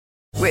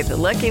With the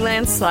Lucky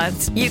Land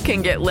Slots, you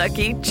can get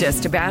lucky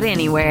just about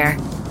anywhere.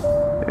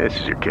 This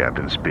is your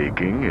captain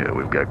speaking.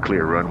 We've got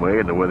clear runway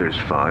and the weather's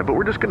fine, but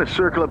we're just going to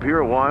circle up here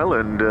a while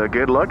and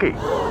get lucky.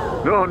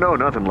 No,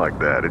 nothing like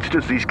that. It's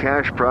just these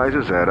cash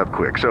prizes add up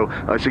quick. So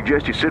I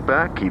suggest you sit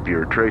back, keep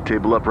your tray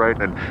table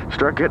upright, and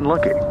start getting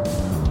lucky.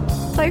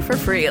 Play for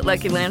free at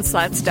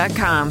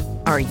LuckyLandSlots.com.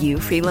 Are you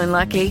feeling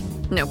lucky?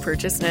 No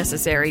purchase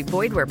necessary.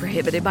 Void where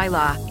prohibited by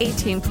law.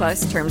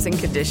 18+ terms and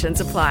conditions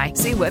apply.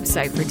 See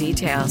website for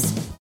details.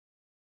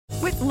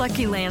 With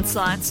Lucky Land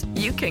Slots,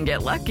 you can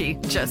get lucky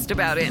just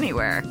about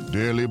anywhere.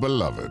 Dearly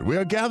beloved, we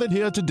are gathered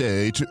here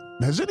today to...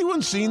 Has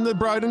anyone seen the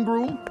bride and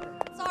groom?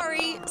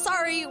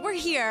 Sorry, we're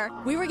here.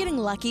 We were getting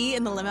lucky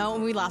in the limo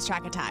and we lost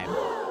track of time.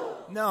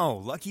 No,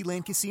 Lucky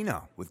Land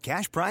Casino, with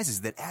cash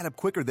prizes that add up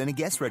quicker than a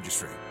guest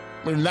registry.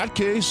 In that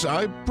case,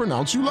 I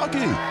pronounce you lucky.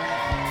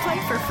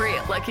 Play for free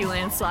at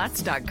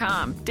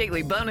LuckyLandSlots.com.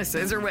 Daily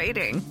bonuses are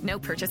waiting. No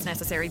purchase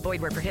necessary.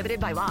 Void where prohibited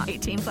by law.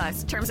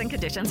 18+. Terms and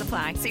conditions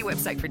apply. See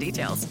website for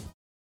details.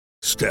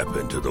 Step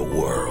into the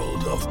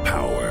world of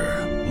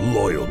power,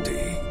 loyalty,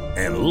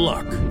 and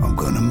luck. I'm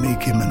gonna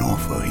make him an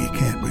offer he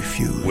can't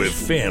refuse. With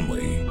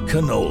family,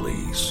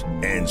 cannolis,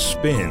 and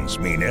spins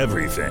mean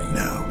everything.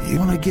 Now, you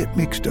wanna get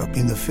mixed up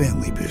in the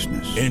family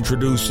business.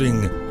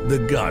 Introducing The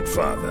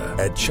Godfather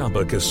at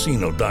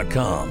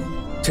ChumbaCasino.com.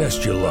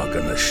 Test your luck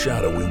in the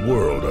shadowy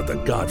world of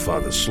The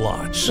Godfather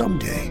slot.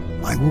 Someday,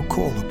 I will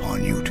call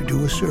upon you to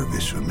do a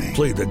service for me.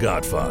 Play The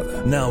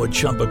Godfather, now at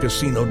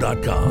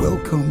ChumbaCasino.com.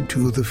 Welcome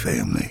to the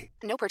family.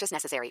 No purchase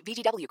necessary.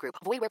 VGW Group.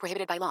 Void where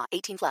prohibited by law.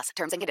 18+.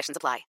 Terms and conditions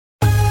apply.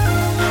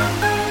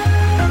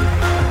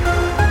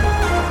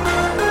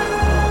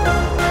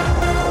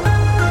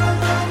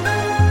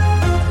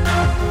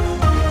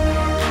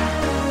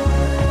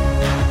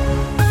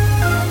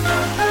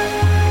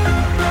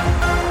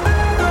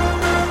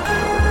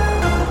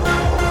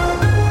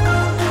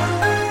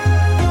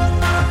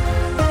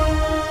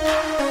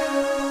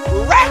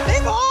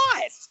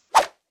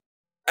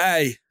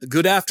 Hey,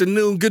 good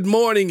afternoon, good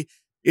morning.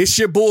 It's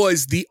your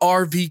boys, the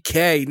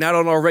RVK. Not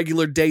on our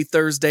regular day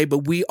Thursday,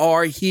 but we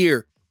are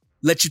here.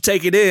 Let you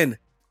take it in.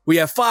 We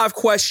have 5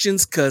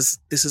 questions because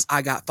this is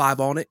I Got 5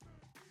 on it.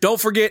 Don't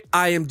forget,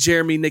 I am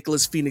Jeremy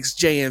Nicholas Phoenix,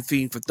 JM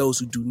Fiend, for those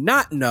who do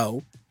not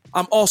know.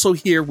 I'm also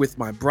here with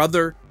my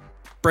brother,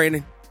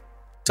 Brandon.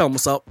 Tell him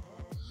what's up.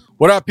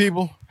 What up,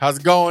 people? How's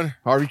it going?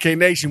 RVK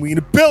Nation, we in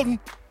the building.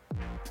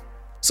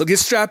 So get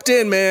strapped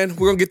in, man.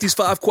 We're going to get these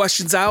 5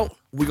 questions out.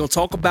 We're going to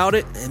talk about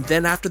it. And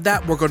then after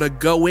that, we're going to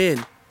go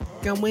in.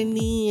 Going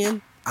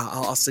in.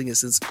 I'll sing it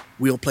since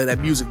we don't play that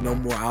music no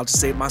more. I'll just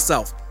say it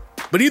myself.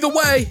 But either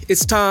way,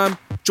 it's time.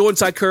 Jordan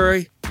Ty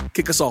Curry,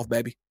 kick us off,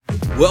 baby.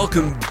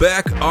 Welcome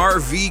back,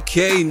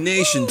 RVK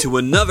Nation, to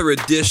another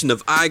edition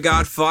of I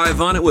Got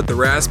 5 on it with the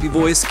Raspy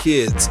Voice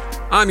Kids.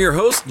 I'm your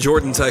host,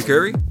 Jordan Ty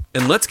Curry,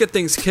 and let's get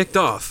things kicked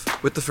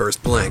off with the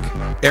first blank.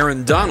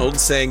 Aaron Donald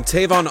saying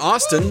Tavon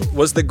Austin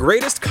was the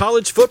greatest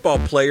college football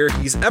player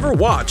he's ever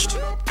watched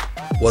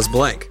was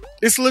blank.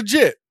 It's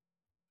legit.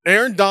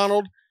 Aaron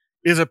Donald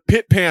is a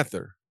Pitt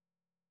Panther.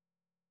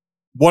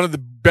 One of the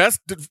best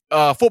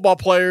football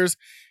players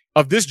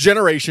of this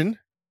generation.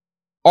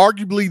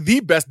 Arguably the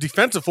best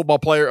defensive football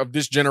player of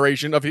this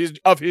generation, of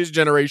his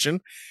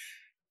generation.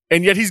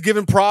 And yet he's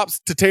given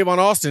props to Tavon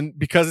Austin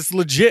because it's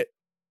legit.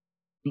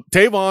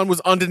 Tavon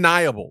was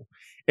undeniable.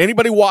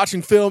 Anybody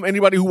watching film,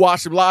 anybody who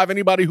watched him live,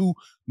 anybody who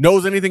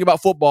knows anything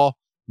about football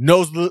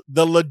knows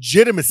the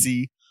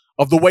legitimacy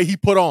of the way he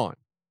put on.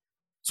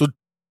 So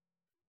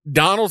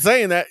Donald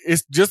saying that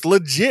is just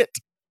legit.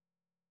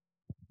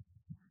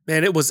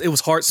 Man, it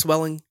was heart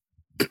swelling.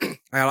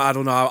 I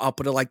don't know. I'll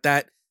put it like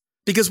that.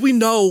 Because we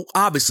know,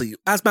 obviously,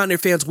 as Mountaineer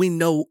fans, we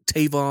know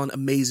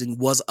Tavon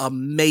was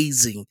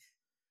amazing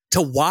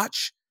to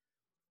watch.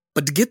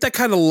 But to get that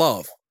kind of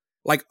love,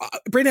 like,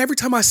 Brandon, every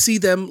time I see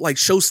them like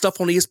show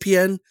stuff on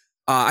ESPN,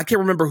 I can't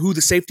remember who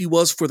the safety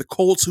was for the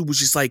Colts who was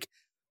just like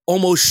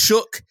almost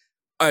shook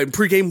in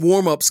pregame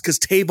warmups because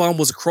Tavon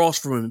was across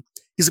from him.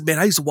 He's like, man,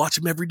 I used to watch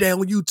him every day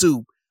on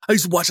YouTube. I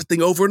used to watch the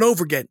thing over and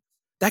over again.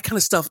 That kind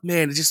of stuff,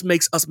 man, it just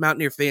makes us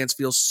Mountaineer fans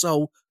feel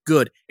so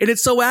good. And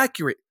it's so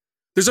accurate.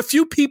 There's a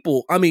few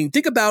people, I mean,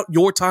 think about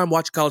your time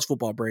watching college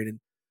football, Braden.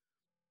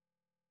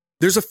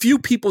 There's a few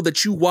people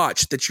that you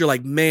watch that you're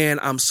like, man,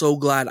 I'm so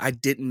glad I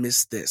didn't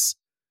miss this.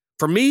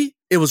 For me,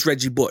 it was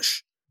Reggie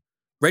Bush.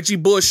 Reggie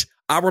Bush,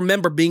 I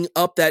remember being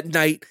up that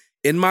night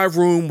in my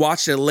room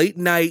watching it late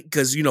night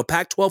because, you know,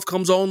 Pac-12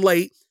 comes on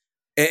late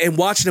and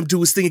watching him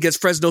do his thing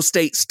against Fresno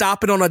State,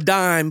 stopping on a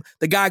dime,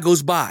 the guy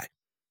goes by.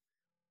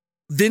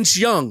 Vince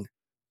Young,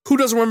 who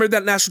doesn't remember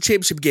that national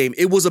championship game?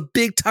 It was a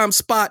big-time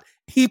spot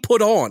he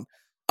put on.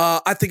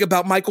 I think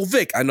about Michael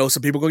Vick. I know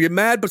some people are going to get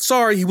mad, but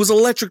sorry, he was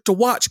electric to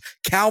watch.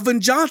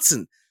 Calvin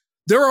Johnson.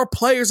 There are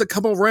players that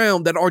come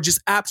around that are just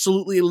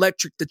absolutely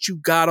electric that you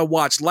got to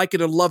watch. Like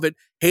it or love it,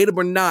 hate them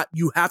or not,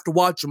 you have to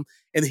watch them.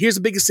 And here's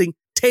the biggest thing,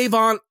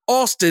 Tavon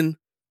Austin,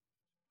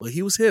 well,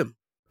 he was him.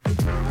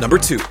 Number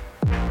 2,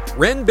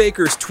 Ren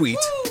Baker's tweet,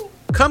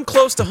 "Come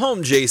close to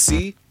home,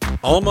 JC,"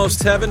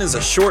 Almost heaven is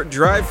a short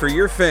drive for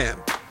your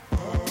fam.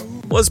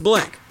 Was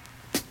blank.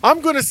 I'm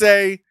going to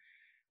say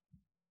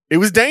it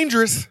was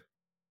dangerous.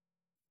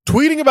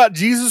 Tweeting about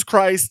Jesus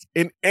Christ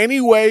in any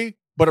way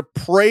but a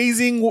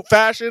praising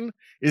fashion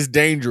is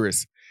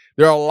dangerous.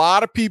 There are a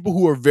lot of people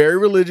who are very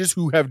religious,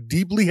 who have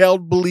deeply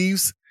held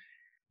beliefs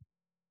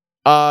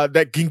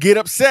that can get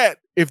upset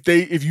if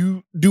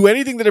you do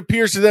anything that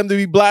appears to them to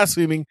be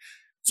blaspheming.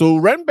 So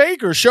Ren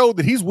Baker showed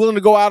that he's willing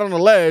to go out on a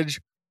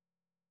ledge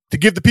to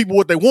give the people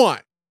what they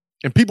want,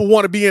 and people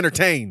want to be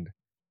entertained.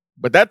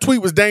 But that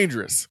tweet was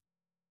dangerous.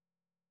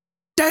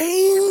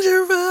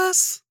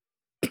 Dangerous.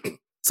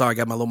 Sorry, I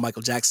got my little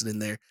Michael Jackson in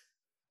there.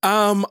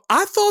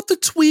 I thought the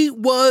tweet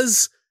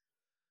was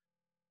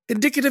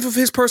indicative of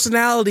his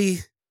personality,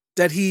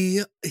 that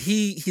he's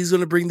going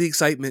to bring the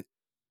excitement.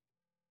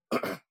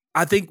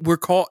 I think we're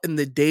caught in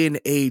the day and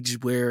age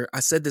where,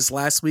 I said this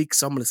last week,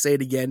 so I'm going to say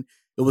it again.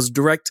 It was a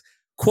direct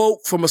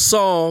quote from a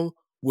song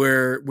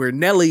where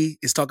Nelly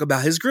is talking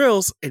about his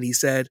grills, and he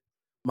said,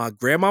 "My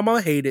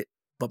grandmama hate it,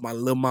 but my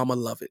little mama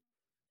love it."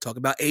 Talk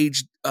about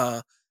age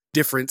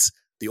difference.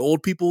 The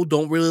old people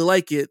don't really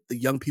like it. The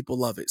young people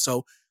love it.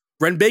 So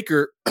Ren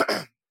Baker,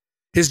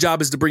 his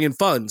job is to bring in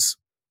funds,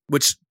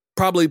 which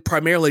probably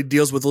primarily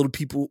deals with little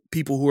people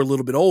who are a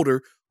little bit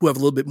older, who have a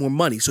little bit more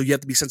money. So you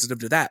have to be sensitive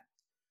to that.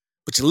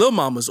 But your little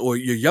mamas or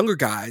your younger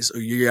guys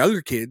or your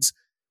younger kids,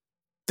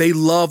 they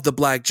love the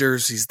black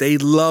jerseys. They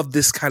love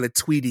this kind of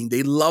tweeting.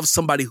 They love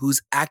somebody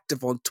who's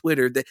active on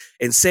Twitter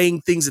and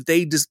saying things that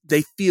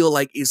they feel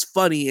like is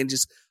funny and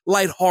just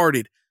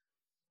lighthearted.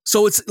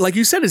 So it's like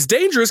you said, it's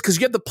dangerous because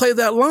you have to play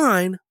that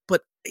line.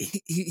 But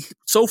he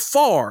so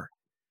far,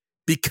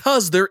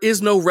 because there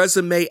is no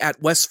resume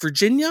at West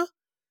Virginia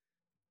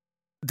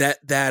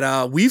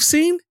that we've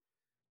seen,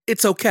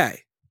 it's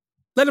okay.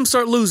 Let him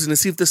start losing and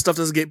see if this stuff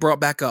doesn't get brought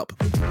back up.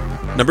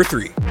 Number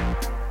 3,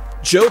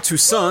 Joe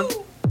Toussaint,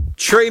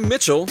 Trey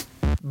Mitchell,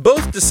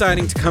 both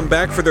deciding to come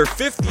back for their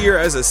 5th year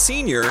as a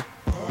senior,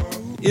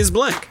 is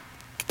blank.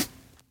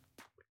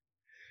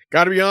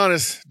 Got to be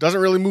honest, doesn't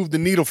really move the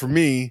needle for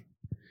me.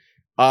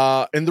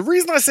 And the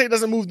reason I say it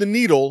doesn't move the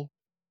needle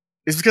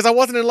is because I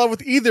wasn't in love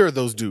with either of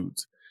those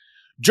dudes.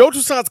 Joe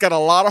Toussaint's got a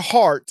lot of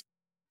heart,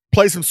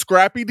 plays some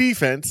scrappy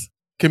defense,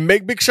 can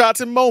make big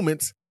shots in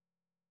moments,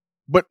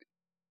 but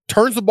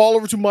turns the ball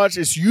over too much.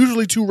 It's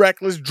usually too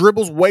reckless,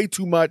 dribbles way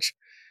too much.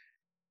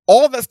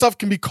 All that stuff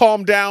can be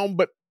calmed down,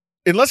 but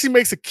unless he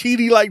makes a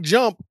Keedy-like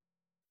jump,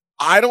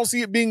 I don't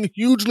see it being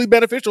hugely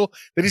beneficial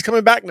that he's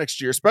coming back next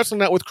year, especially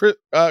not with Kerr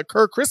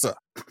Kriisa.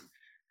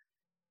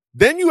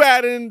 Then you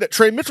add in that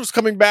Trey Mitchell's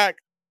coming back,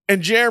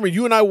 and Jeremy,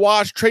 you and I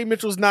watched, Trey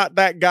Mitchell's not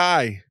that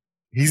guy.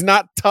 He's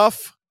not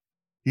tough.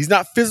 He's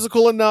not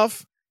physical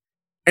enough,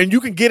 and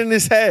you can get in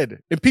his head,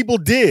 and people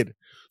did.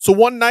 So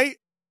one night,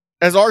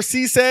 as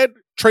RC said,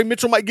 Trey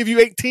Mitchell might give you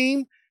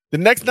 18. The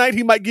next night,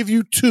 he might give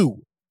you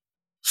 2.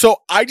 So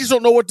I just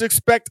don't know what to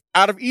expect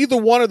out of either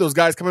one of those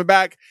guys coming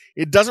back.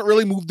 It doesn't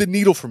really move the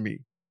needle for me.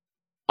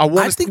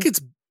 I think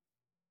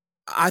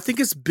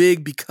it's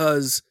big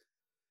because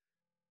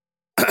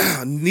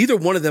neither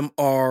one of them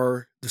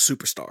are the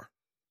superstar.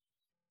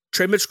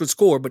 Trey Mitchell can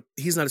score, but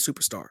he's not a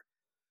superstar.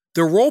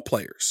 They're role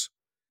players.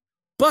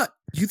 But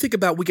you think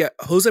about, we got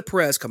Jose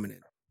Perez coming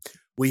in.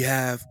 We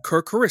have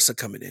Kerr Kriisa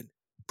coming in.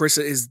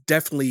 Kriisa is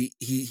definitely,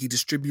 he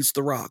distributes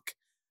the rock.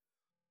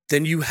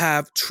 Then you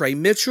have Trey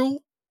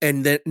Mitchell,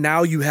 and then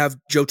now you have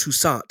Joe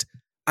Toussaint.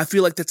 I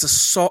feel like that's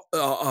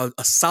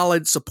a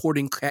solid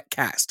supporting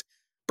cast.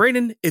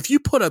 Brandon, if you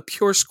put a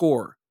pure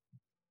scorer,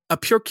 a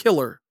pure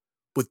killer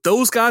with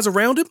those guys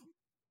around him,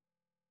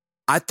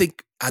 I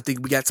think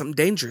we got something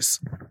dangerous.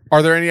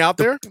 Are there any out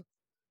there?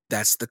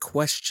 That's the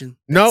question.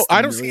 No,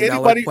 I don't see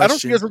anybody. I don't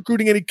see us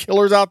recruiting any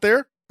killers out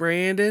there.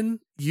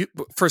 Brandon,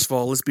 first of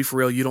all, let's be for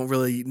real. You don't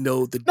really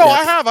know the depth. No,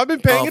 I have. I've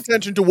been paying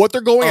attention to what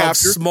they're going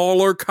after.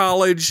 Smaller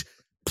college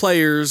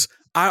players.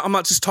 I'm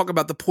not just talking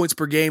about the points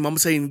per game. I'm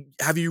saying,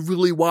 have you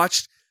really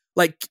watched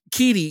like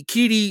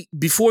Keedy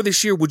before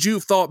this year? Would you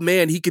have thought,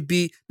 man, he could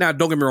be? Now,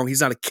 don't get me wrong,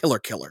 he's not a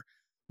killer,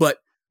 but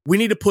we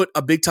need to put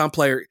a big time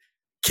player.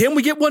 Can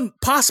we get one?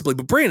 Possibly,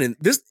 but Brandon,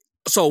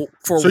 so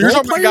you're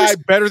talking about a guy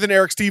better than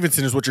Eric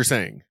Stevenson is what you're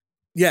saying?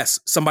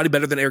 Yes, somebody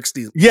better than Eric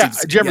Stevenson. Yeah,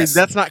 Jeremy,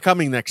 that's not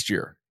coming next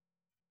year.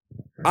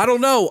 I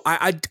don't know.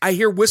 I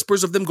hear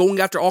whispers of them going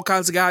after all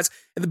kinds of guys,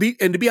 and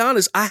to be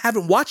honest, I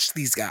haven't watched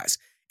these guys.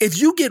 If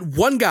you get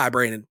one guy,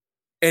 Brandon,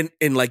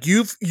 and like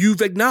you've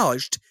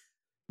acknowledged,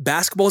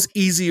 basketball's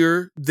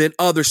easier than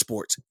other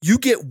sports. You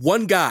get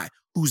one guy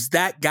who's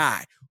that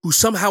guy who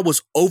somehow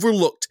was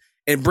overlooked,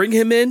 and bring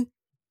him in,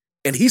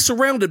 and he's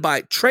surrounded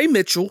by Trey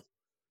Mitchell,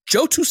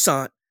 Joe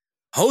Toussaint,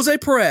 Jose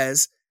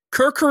Perez,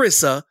 Kerr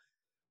Kriisa.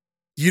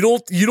 You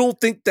don't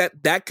think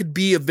that could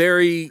be a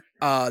very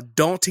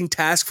daunting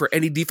task for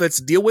any defense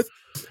to deal with?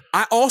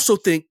 I also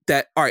think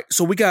that, all right,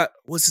 so we got,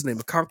 what's his name?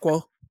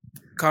 Okonkwo?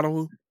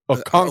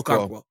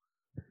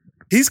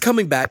 He's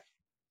coming back.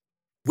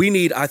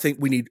 I think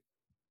we need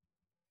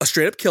a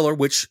straight up killer,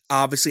 which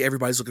obviously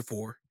everybody's looking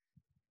for,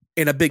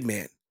 and a big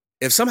man.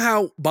 If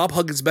somehow Bob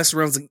Huggins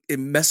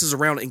messes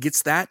around and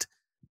gets that,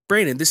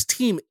 Brandon, this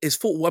team is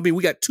full. I mean,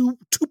 we got two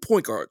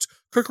point guards.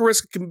 Kirk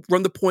Carrasco can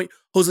run the point.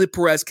 Jose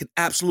Perez can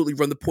absolutely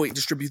run the point and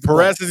distribute the ball.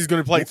 Perez says he's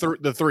going to play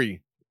the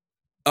three.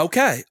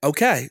 Okay,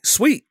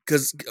 sweet.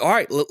 Because, all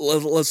right,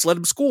 let's let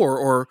him score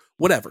or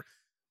whatever.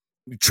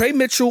 Trey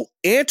Mitchell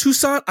and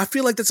Toussaint, I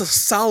feel like that's a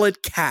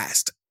solid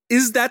cast.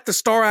 Is that the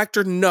star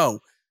actor? No.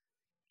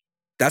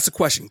 That's a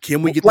question.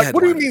 Can we get the headline?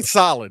 What do you mean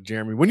solid,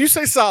 Jeremy? When you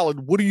say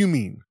solid, what do you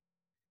mean?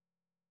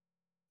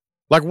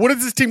 Like, what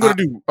is this team going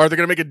to do? Are they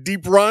going to make a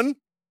deep run?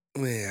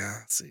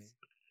 Yeah, see,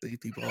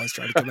 people always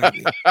try to come at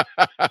me.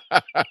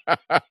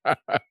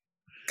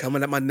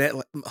 Coming at my neck.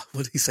 What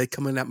did he say?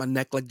 Coming at my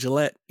neck like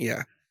Gillette.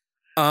 Yeah.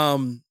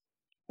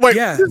 Wait.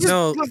 Yeah.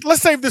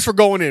 Let's save this for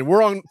going in.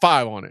 We're on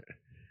 5 on it.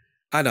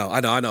 I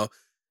know.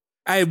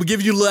 Hey, we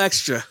give you a little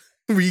extra.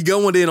 We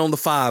going in on the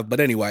 5, but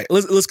anyway,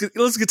 let's get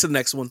to the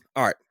next one.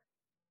 All right,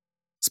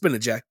 spin it,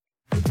 Jack.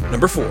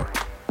 Number 4.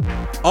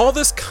 All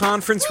this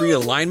conference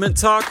realignment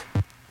talk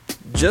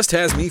just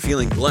has me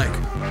feeling blank.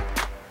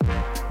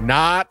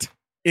 Not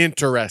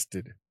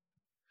interested.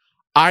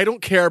 I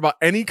don't care about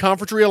any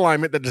conference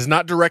realignment that does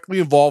not directly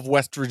involve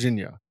West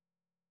Virginia.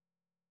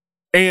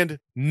 And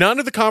none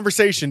of the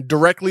conversation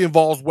directly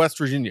involves West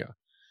Virginia.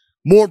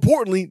 More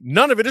importantly,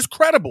 none of it is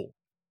credible.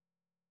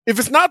 If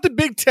it's not the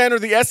Big Ten or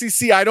the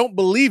SEC, I don't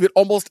believe it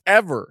almost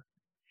ever.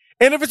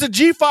 And if it's a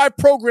G5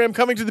 program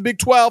coming to the Big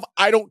 12,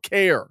 I don't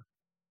care.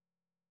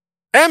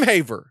 M.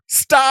 Haver,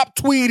 stop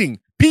tweeting.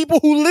 People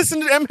who listen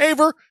to M.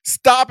 Haver,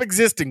 stop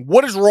existing.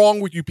 What is wrong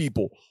with you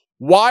people?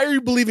 Why are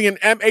you believing in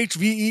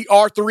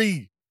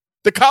MHVER3?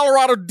 The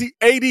Colorado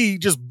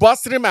AD just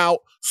busted him out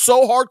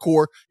so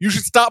hardcore, you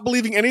should stop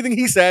believing anything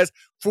he says.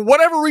 For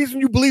whatever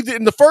reason you believed it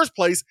in the first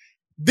place,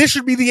 this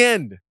should be the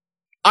end.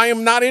 I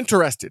am not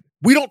interested.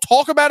 We don't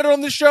talk about it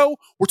on this show.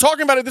 We're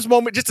talking about it this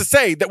moment just to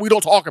say that we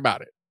don't talk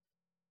about it.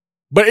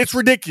 But it's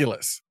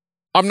ridiculous.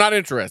 I'm not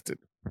interested.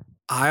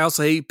 I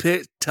also hate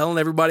Pitt telling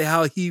everybody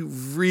how he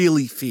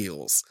really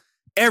feels.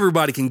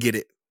 Everybody can get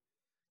it.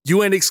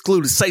 You ain't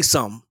excluded. Say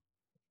something.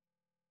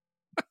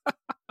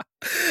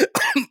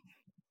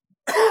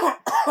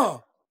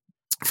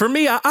 For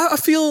me, I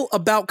feel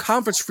about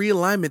conference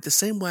realignment the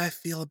same way I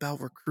feel about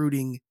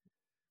recruiting.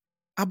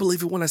 I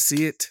believe it when I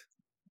see it.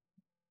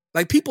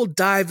 Like, people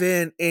dive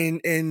in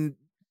and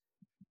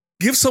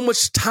give so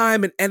much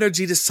time and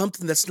energy to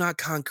something that's not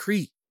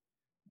concrete.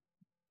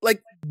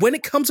 Like, when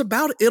it comes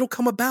about, it'll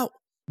come about.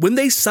 When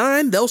they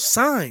sign, they'll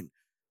sign.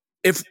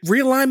 If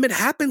realignment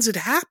happens, it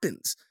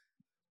happens.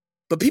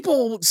 But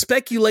people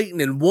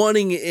speculating and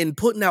wanting and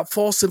putting out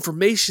false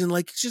information,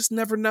 like, you just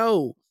never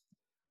know.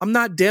 I'm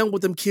not down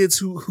with them kids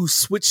who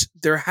switch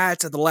their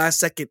hats at the last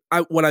second.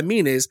 What I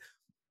mean is,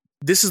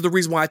 this is the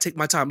reason why I take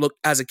my time. Look,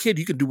 as a kid,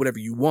 you can do whatever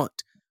you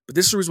want. But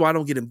this is the reason why I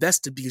don't get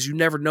invested, because you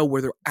never know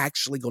where they're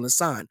actually going to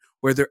sign,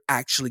 where they're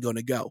actually going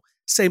to go.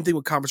 Same thing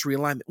with conference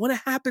realignment. When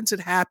it happens, it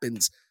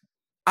happens.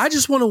 I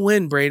just want to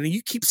win, Brandon.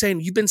 You keep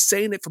saying, you've been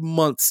saying it for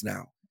months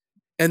now.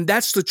 And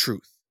that's the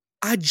truth.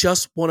 I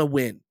just want to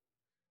win.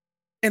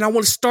 And I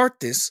want to start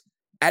this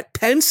at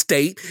Penn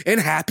State and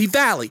Happy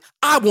Valley.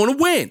 I want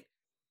to win.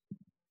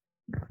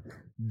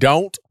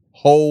 Don't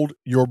hold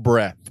your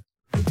breath.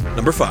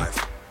 Number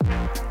 5.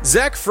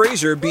 Zach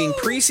Frazier being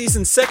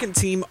preseason second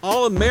team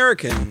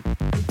All-American.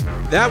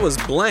 That was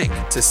blank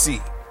to see.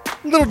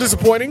 A little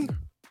disappointing.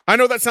 I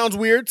know that sounds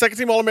weird. Second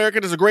team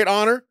All-American is a great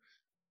honor,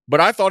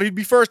 but I thought he'd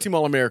be first team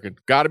All-American.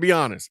 Got to be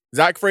honest.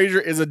 Zach Frazier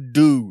is a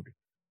dude.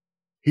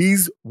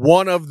 He's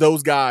one of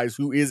those guys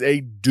who is a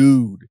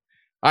dude.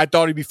 I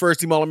thought he'd be first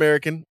team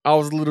All-American. I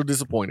was a little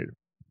disappointed.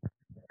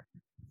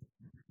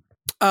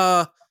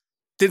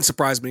 Didn't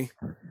surprise me.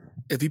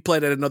 If he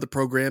played at another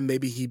program,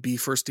 maybe he'd be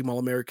first team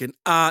All-American.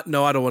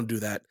 No, I don't want to do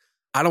that.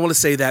 I don't want to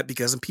say that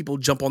because people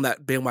jump on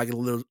that bandwagon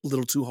a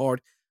little too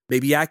hard. May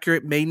be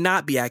accurate, may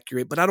not be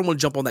accurate, but I don't want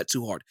to jump on that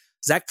too hard.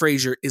 Zach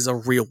Frazier is a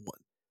real one.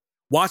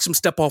 Watch him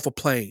step off a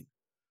plane.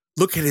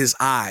 Look at his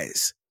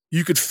eyes.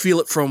 You could feel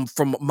it from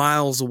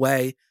miles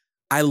away.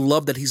 I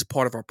love that he's a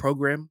part of our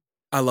program.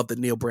 I love that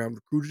Neil Brown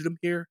recruited him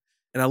here.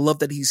 And I love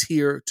that he's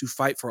here to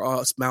fight for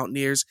us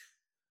Mountaineers.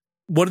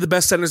 One of the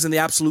best centers in the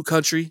absolute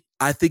country.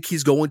 I think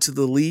he's going to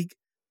the league.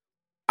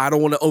 I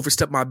don't want to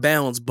overstep my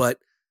bounds, but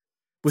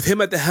with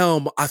him at the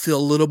helm, I feel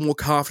a little more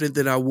confident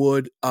than I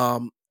would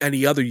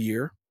any other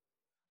year.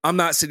 I'm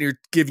not sitting here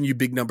giving you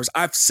big numbers.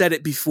 I've said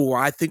it before.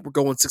 I think we're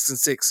going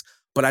 6-6,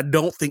 but I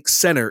don't think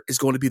center is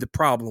going to be the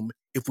problem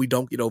if we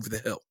don't get over the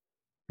hill.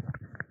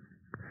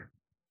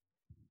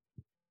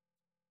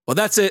 Well,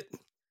 that's it.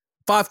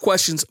 5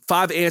 questions,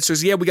 5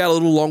 answers. Yeah, we got a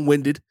little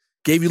long-winded.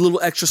 Gave you a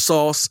little extra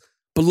sauce.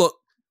 But look,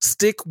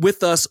 stick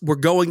with us. We're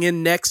going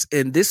in next,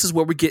 and this is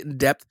where we get in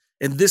depth,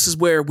 and this is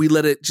where we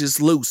let it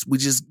just loose. We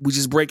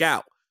just break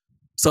out.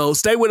 So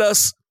stay with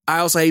us. I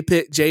also hate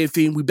Pitt, Jay and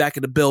Fiend. We back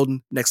in the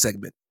building. Next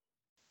segment.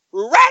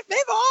 Raspy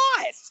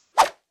Voice!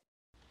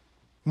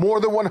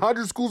 More than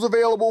 100 schools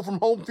available from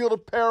Home Field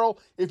Apparel.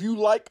 If you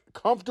like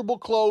comfortable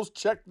clothes,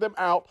 check them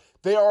out.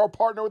 They are a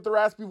partner with the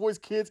Raspy Voice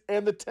Kids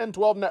and the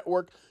 1012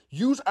 Network.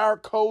 Use our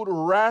code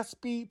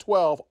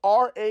RASPY12,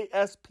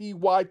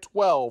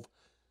 RASPY12,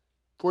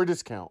 for a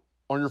discount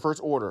on your first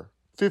order.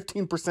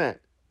 15%.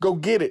 Go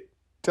get it.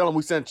 Tell them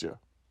we sent you.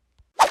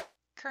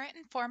 Current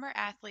and former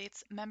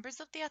athletes,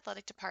 members of the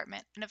athletic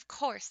department, and of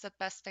course the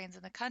best fans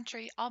in the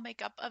country all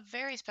make up a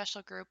very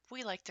special group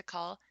we like to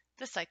call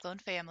the Cyclone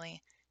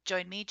family.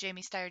 Join me,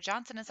 Jamie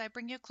Steyer-Johnson, as I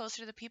bring you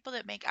closer to the people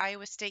that make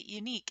Iowa State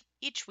unique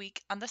each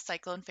week on the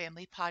Cyclone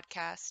Family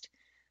podcast.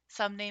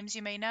 Some names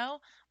you may know,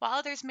 while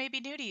others may be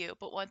new to you,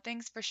 but one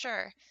thing's for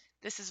sure.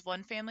 This is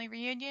one family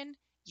reunion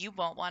you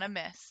won't want to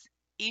miss.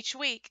 Each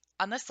week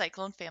on the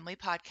Cyclone Family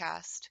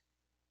podcast.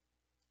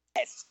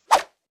 Yes.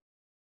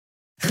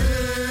 Hail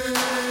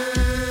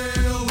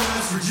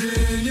West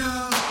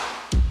Virginia.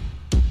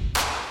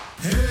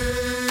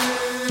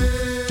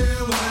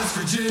 Hail West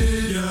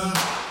Virginia.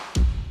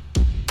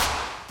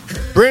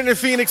 Brandon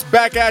Phoenix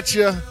back at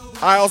you.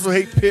 I also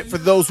hate Pitt for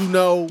those who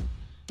know.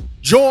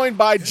 Joined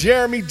by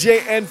Jeremy J.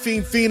 and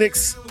Fiend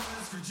Phoenix.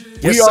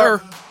 Yes,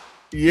 sir.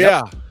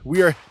 Yeah,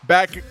 we are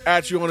back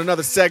at you on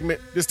another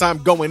segment. This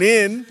time going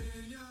in.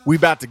 We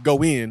about to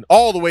go in,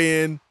 all the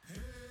way in.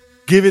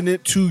 Giving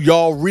it to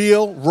y'all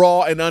real,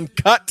 raw, and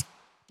uncut.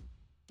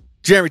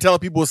 Jeremy, tell the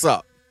people what's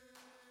up.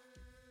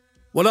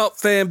 What up,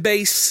 fan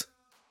base?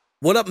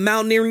 What up,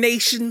 Mountaineer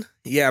Nation?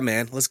 Yeah,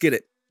 man, let's get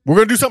it. We're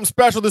going to do something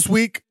special this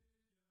week.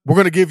 We're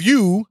going to give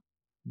you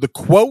the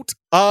quote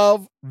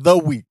of the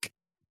week.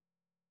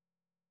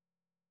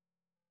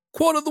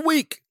 Quote of the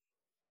week.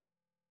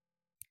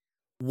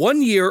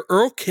 One year,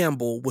 Earl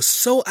Campbell was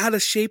so out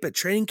of shape at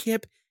training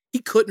camp, he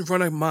couldn't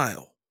run a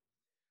mile.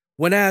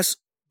 When asked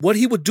what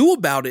he would do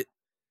about it,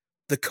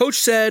 the coach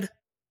said,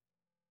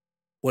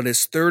 when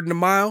it's third and a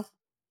mile,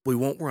 we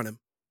won't run him.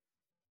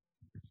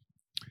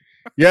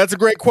 Yeah, it's a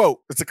great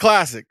quote. It's a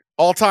classic.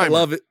 All time.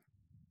 Love it.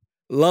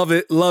 Love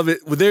it. Love it.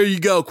 Well, there you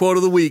go. Quote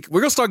of the week.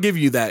 We're going to start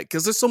giving you that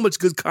because there's so much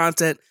good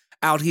content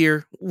out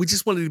here. We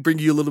just wanted to bring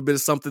you a little bit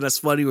of something that's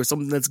funny or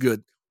something that's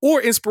good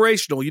or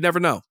inspirational. You never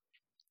know.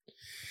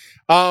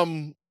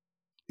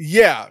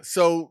 Yeah,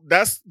 so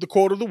that's the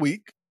quote of the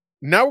week.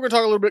 Now we're going to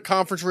talk a little bit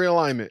conference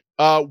realignment.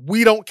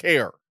 We don't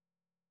care.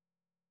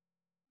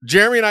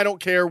 Jeremy and I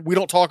don't care. We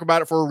don't talk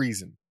about it for a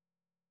reason.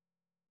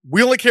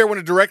 We only care when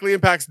it directly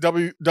impacts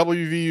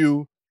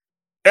WVU.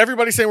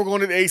 Everybody's saying we're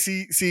going to the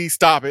ACC.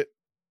 Stop it.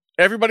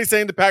 Everybody's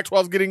saying the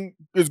Pac-12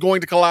 is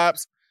going to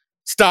collapse.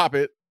 Stop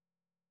it.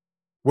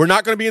 We're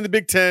not going to be in the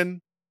Big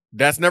Ten.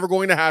 That's never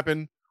going to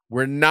happen.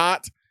 We're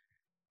not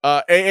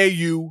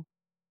AAU,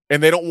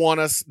 and they don't want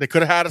us. They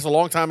could have had us a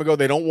long time ago.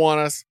 They don't want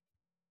us.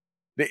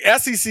 The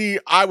SEC,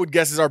 I would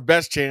guess, is our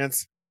best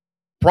chance.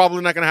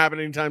 Probably not going to happen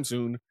anytime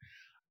soon.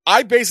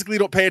 I basically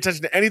don't pay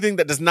attention to anything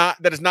that is not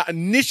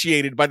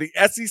initiated by the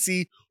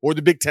SEC or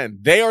the Big Ten.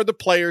 They are the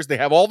players. They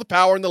have all the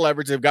power and the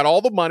leverage. They've got all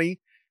the money.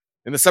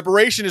 And the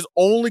separation is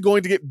only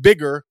going to get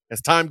bigger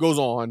as time goes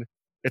on.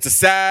 It's a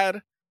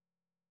sad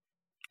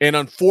and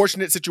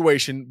unfortunate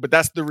situation, but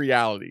that's the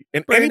reality.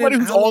 And Brandon, anybody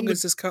who's how long on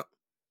has this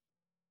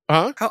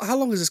Huh? How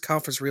long has this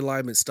conference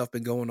realignment stuff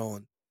been going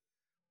on?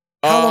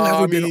 How long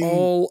have we been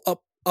all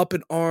up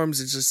in arms?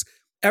 It's just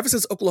ever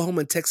since Oklahoma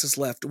and Texas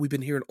left, we've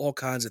been hearing all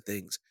kinds of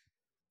things.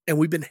 And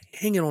we've been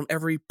hanging on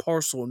every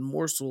parcel and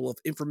morsel of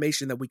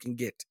information that we can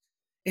get.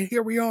 And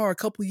here we are a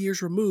couple of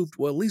years removed,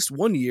 well, at least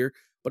 1 year,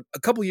 but a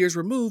couple of years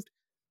removed,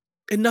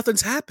 and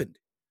nothing's happened.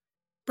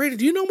 Brandon,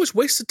 do you know how much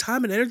wasted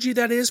time and energy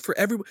that is for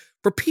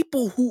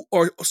people who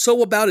are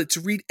so about it to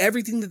read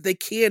everything that they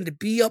can, to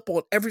be up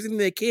on everything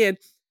they can?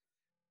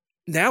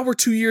 Now we're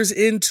 2 years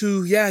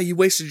into, yeah, you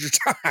wasted your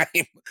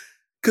time.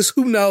 Because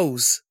who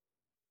knows?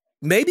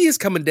 Maybe it's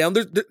coming down.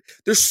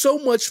 There's so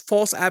much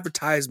false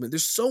advertisement.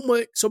 There's so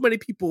many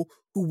people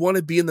who want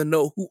to be in the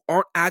know who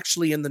aren't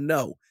actually in the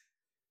know.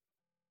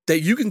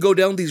 That you can go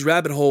down these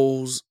rabbit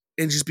holes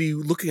and just be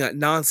looking at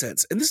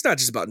nonsense. And this is not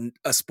just about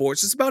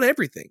sports. It's about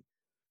everything.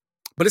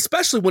 But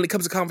especially when it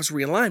comes to conference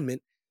realignment,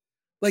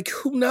 like,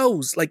 who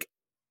knows? Like,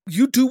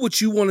 you do what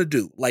you want to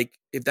do. Like,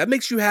 if that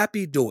makes you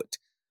happy, do it.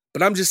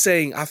 But I'm just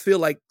saying, I feel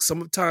like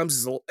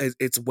sometimes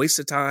it's a waste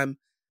of time.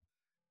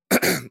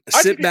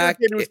 Sit back.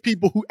 There's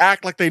people who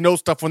act like they know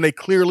stuff when they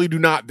clearly do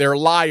not. They're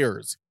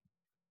liars.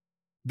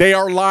 They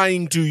are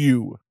lying to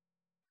you.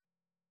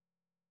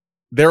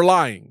 They're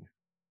lying.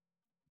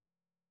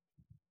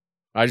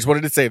 I just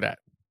wanted to say that.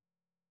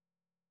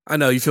 I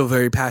know you feel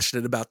very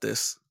passionate about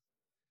this.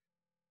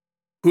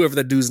 Whoever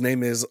that dude's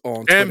name is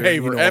on Twitter.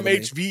 M-Haver,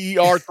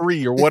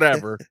 MHVER3 or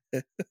whatever.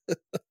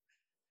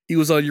 He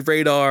was on your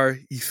radar.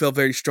 You felt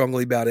very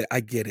strongly about it. I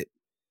get it.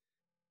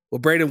 Well,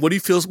 Brandon, what do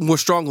you feel more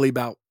strongly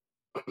about?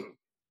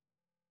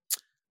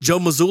 Joe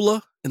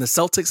Mazzulla and the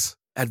Celtics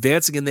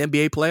advancing in the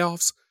NBA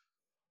playoffs?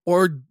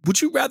 Or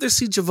would you rather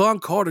see Javon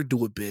Carter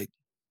do it big?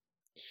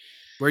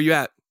 Where are you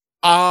at?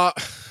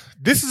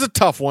 This is a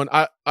tough one.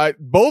 I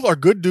both are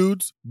good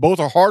dudes. Both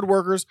are hard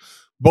workers.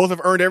 Both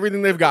have earned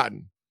everything they've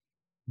gotten.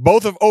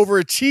 Both have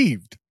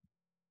overachieved.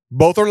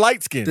 Both are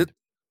light-skinned.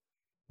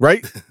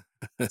 Right?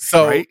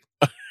 So, right?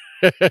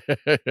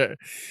 but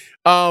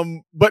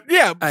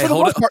yeah, Hey, for the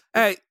most part.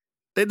 Hey,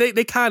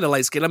 They kind of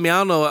light skinned. I mean,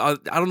 I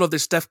don't know if they're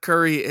Steph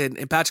Curry and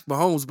Patrick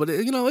Mahomes, but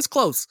it's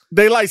close.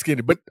 They light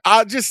skinned, but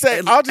I'll just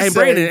say,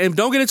 Brandon, and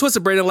don't get it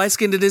twisted, Brandon. Light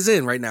skinned is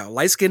in right now.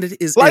 Light skinned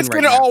is light in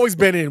skinned right now. always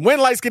been in. When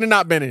light skinned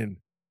not been in?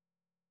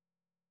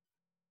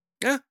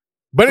 Yeah.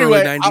 But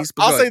anyway, 90s,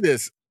 I'll say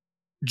this: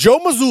 Joe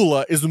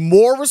Mazzulla is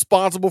more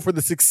responsible for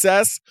the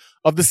success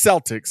of the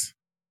Celtics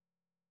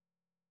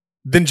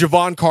than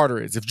Javon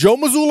Carter is. If Joe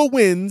Mazzulla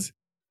wins,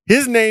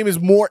 his name is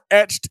more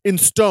etched in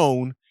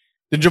stone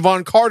than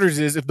Javon Carter's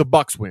is if the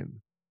Bucks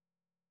win.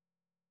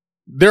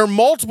 There are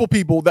multiple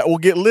people that will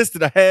get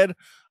listed ahead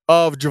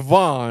of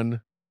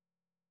Javon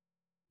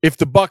if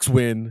the Bucks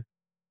win,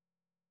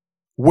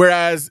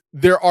 whereas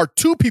there are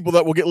 2 people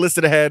that will get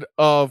listed ahead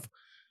of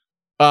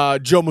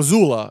Joe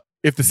Mazzulla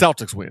if the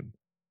Celtics win.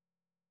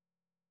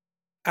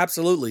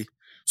 Absolutely.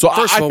 So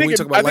I think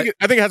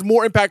it has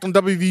more impact on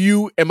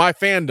WVU and my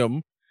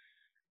fandom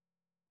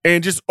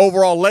and just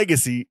overall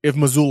legacy if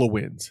Mazzulla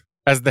wins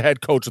as the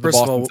head coach of the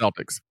Boston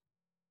Celtics.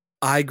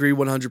 I agree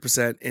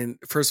 100%. And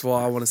first of all,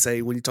 I want to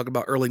say when you talk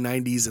about early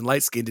 90s and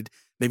light skinned,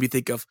 made me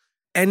think of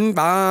 "And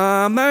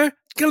Bomber."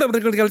 Why did it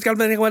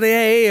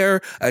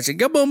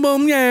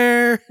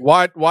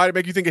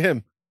make you think of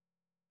him?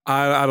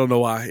 I don't know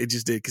why. It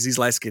just did because he's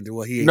light skinned.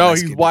 Well, he ain't. No,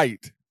 he's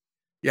white.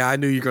 Yeah, I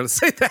knew you were going to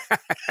say that.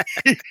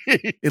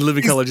 In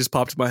Living Color just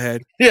popped in my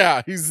head.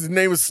 Yeah, his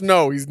name is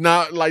Snow. He's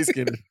not light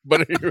skinned,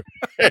 but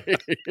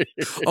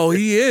oh,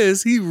 he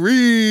is. He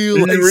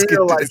real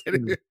light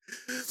skinned.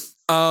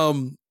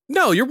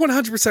 No, you're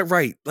 100%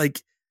 right.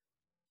 Like,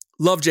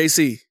 love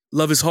JC,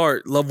 love his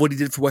heart, love what he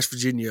did for West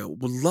Virginia.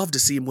 Would love to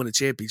see him win a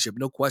championship,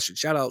 no question.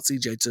 Shout out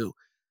CJ too.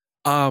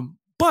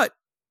 But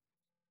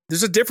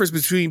there's a difference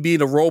between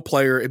being a role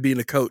player and being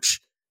a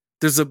coach.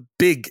 There's a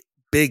big,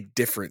 big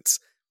difference.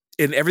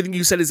 And everything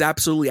you said is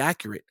absolutely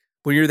accurate.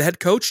 When you're the head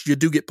coach, you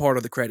do get part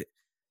of the credit.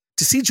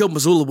 To see Joe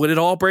Mazzulla win it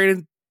all,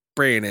 Brandon,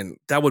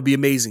 that would be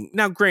amazing.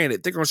 Now,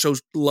 granted, they're going to show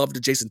love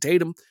to Jason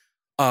Tatum,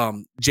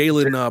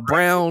 Jaylen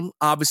Brown,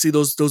 obviously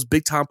those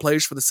big time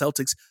players for the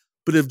Celtics.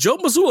 But if Joe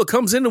Mazzulla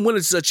comes in and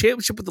wins a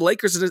championship with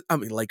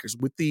the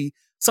with the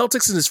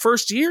Celtics in his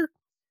first year,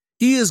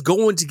 he is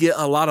going to get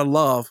a lot of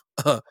love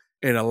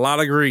and a lot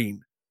of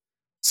green.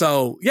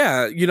 So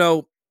yeah,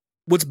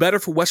 what's better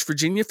for West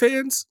Virginia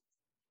fans?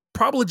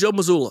 Probably Joe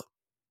Mazzulla.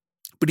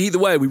 But either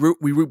way, we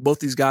root both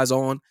these guys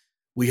on.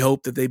 We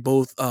hope that they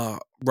both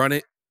run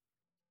it,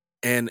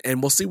 and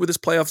we'll see where this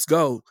playoffs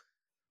go.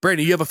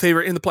 Brandon, you have a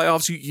favorite in the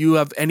playoffs? You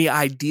have any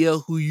idea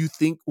who you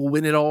think will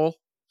win it all?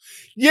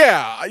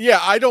 Yeah.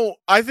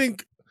 I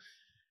think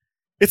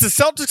it's the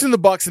Celtics and the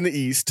Bucks in the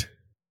East.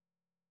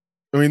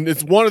 I mean,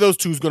 it's one of those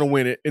two who's going to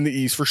win it in the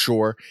East for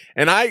sure.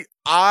 And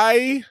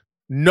I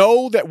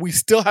know that we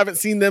still haven't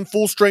seen them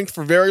full strength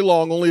for very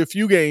long, only a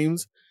few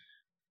games.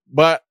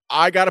 But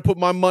I got to put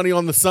my money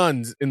on the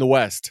Suns in the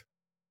West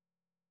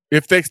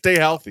if they stay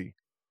healthy.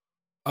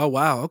 Oh,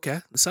 wow. Okay.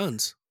 The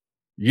Suns.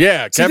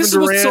 Yeah. Kevin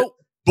Durant,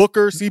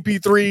 Booker,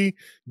 CP3,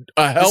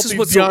 a healthy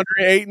DeAndre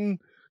Ayton.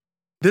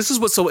 This is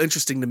what's so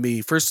interesting to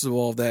me. First of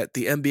all, that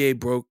the NBA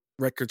broke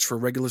records for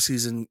regular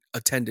season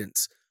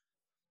attendance.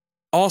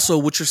 Also,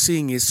 what you're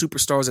seeing is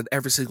superstars at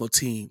every single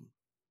team.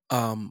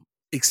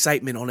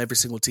 Excitement on every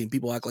single team.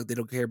 People act like they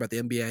don't care about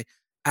the NBA.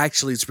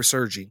 Actually, it's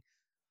resurging.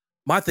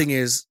 My thing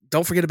is,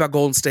 don't forget about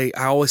Golden State.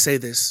 I always say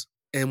this.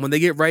 And when they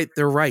get right,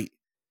 they're right.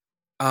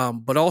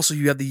 But also,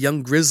 you have the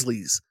young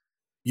Grizzlies.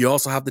 You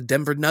also have the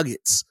Denver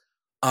Nuggets.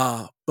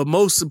 But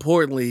most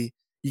importantly,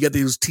 you got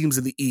these teams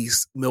in the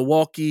East,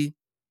 Milwaukee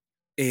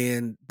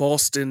and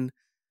Boston.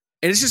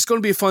 And it's just going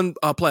to be a fun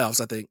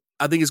playoffs, I think.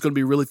 I think it's going to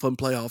be really fun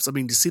playoffs. I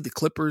mean, to see the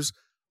Clippers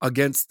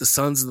against the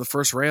Suns in the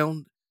first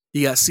round,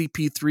 you got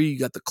CP3, you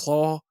got the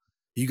Claw,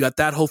 you got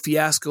that whole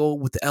fiasco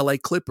with the LA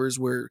Clippers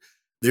where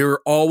they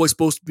were always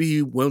supposed to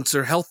be once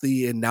they're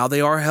healthy, and now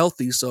they are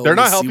healthy. So they're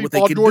not healthy.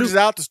 Paul George is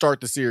out to start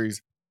the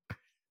series.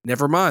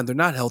 Never mind, they're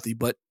not healthy,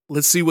 but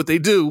let's see what they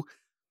do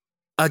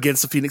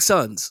against the Phoenix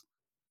Suns.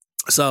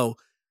 So,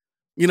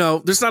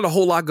 there's not a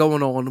whole lot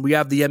going on. We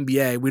have the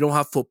NBA. We don't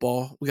have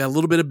football. We got a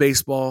little bit of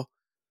baseball.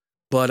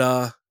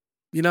 But,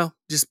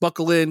 just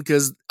buckle in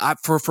because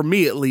for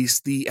me at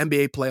least, the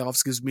NBA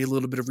playoffs gives me a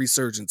little bit of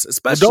resurgence,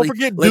 especially don't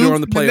forget later Deuce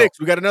on the and the playoffs. Knicks.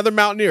 We got another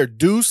Mountaineer,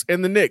 Deuce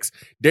and the Knicks.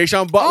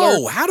 Deshaun Butler.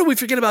 Oh, how do we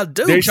forget about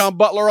Deuce? Deshaun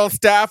Butler on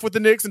staff with the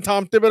Knicks and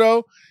Tom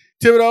Thibodeau,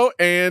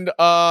 and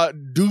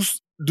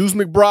Deuce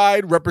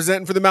McBride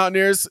representing for the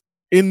Mountaineers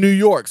in New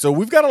York. So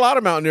we've got a lot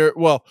of Mountaineer.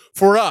 Well,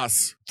 for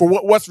us, for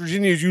what West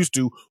Virginia is used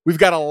to, we've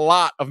got a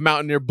lot of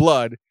Mountaineer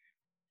blood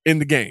in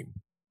the game.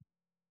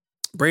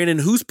 Brandon,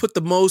 who's put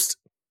the most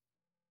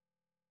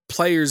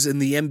players in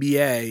the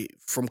NBA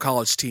from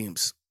college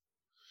teams?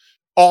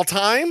 All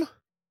time?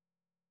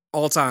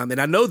 All time.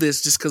 And I know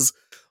this just because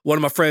one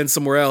of my friends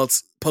somewhere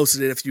else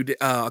posted it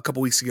a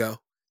couple weeks ago.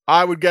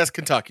 I would guess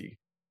Kentucky.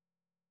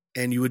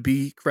 And you would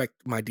be correct,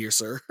 my dear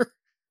sir.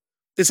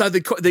 It's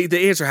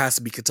the answer has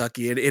to be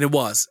Kentucky, and it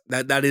was.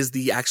 That is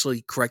the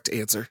actually correct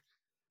answer.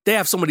 They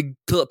have so many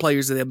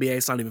players in the NBA,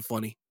 it's not even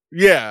funny.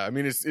 Yeah, I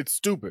mean, it's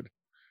stupid.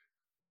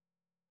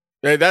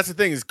 That's the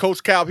thing is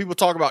Coach Cal. People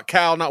talk about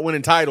Cal not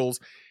winning titles.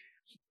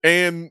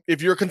 And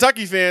if you're a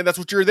Kentucky fan, that's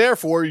what you're there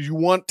for. You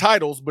want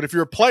titles. But if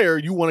you're a player,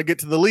 you want to get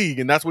to the league.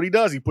 And that's what he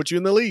does. He puts you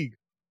in the league.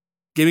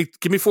 Give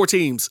me 4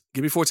 teams.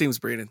 Give me 4 teams,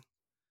 Brandon.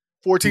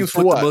 4 teams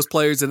for what? The most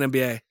players in the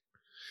NBA.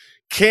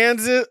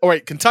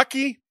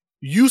 Kentucky,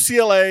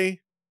 UCLA,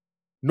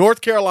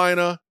 North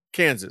Carolina,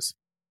 Kansas.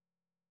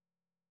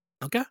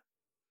 Okay.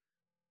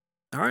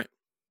 All right.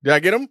 Did I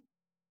get them?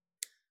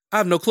 I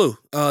have no clue.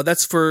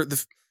 That's for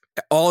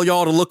all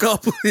y'all to look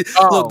up.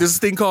 Oh. Look, there's a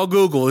thing called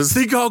Google.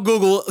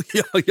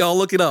 Y'all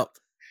look it up.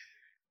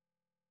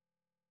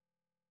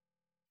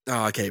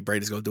 Oh, okay.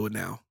 Brady's gonna do it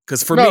now.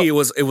 Because for me, it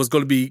was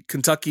going to be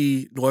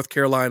Kentucky, North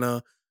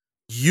Carolina,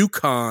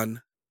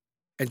 UConn,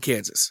 and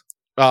Kansas.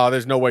 Oh,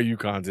 there's no way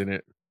UConn's in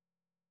it.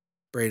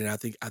 Braden, I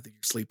think you're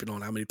sleeping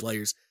on how many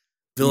players.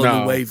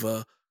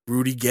 Villanueva,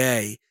 Rudy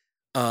Gay,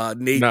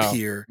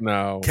 Napier,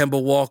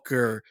 Kemba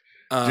Walker.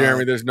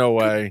 Jeremy, there's no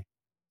way.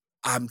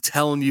 I'm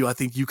telling you, I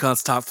think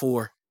UConn's top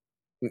 4.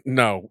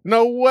 No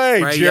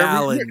way, Ray Jeremy.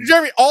 Allen.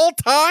 Jeremy, all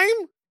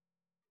time?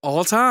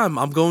 All time.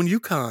 I'm going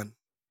UConn.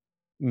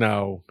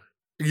 No.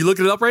 Are you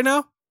looking it up right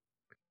now?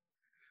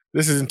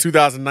 This is in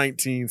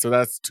 2019, so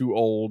that's too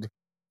old.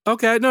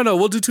 Okay, no,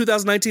 we'll do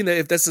 2019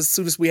 if that's as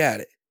soon as we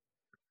had it.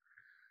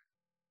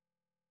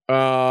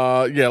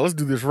 Yeah, let's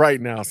do this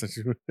right now since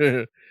you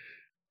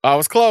I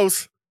was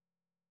close.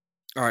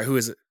 All right, who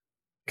is it?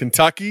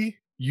 Kentucky,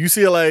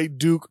 UCLA,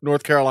 Duke,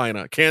 North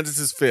Carolina. Kansas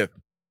is 5th.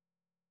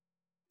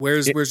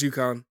 Where's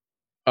UConn?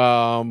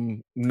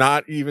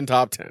 Not even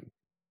top 10.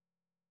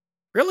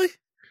 Really?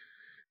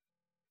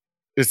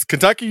 It's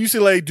Kentucky,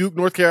 UCLA, Duke,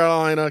 North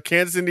Carolina,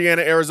 Kansas,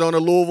 Indiana, Arizona,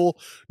 Louisville,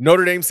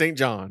 Notre Dame, St.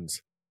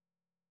 John's.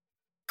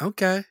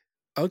 Okay.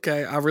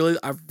 I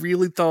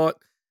really thought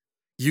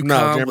UConn.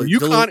 No, Jeremy,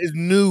 UConn is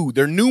new.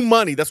 They're new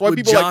money. That's why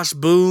people Josh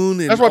Boone.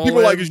 That's why people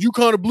are like, is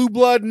UConn a blue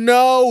blood?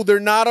 No, they're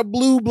not a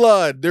blue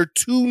blood. They're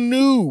too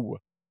new.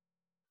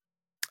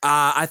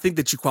 I think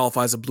that you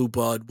qualify as a blue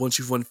blood once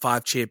you've won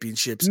 5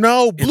 championships.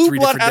 No, blue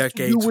blood has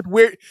to do with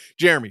where,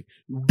 Jeremy,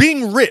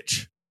 being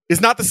rich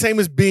is not the same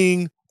as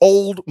being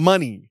old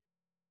money.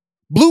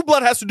 Blue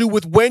blood has to do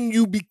with when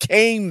you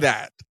became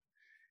that.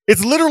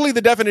 It's literally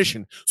the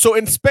definition. So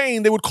in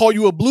Spain, they would call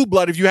you a blue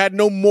blood if you had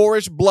no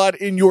Moorish blood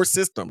in your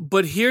system.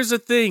 But here's the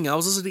thing. I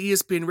was listening to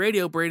ESPN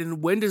Radio,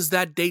 Braden. When does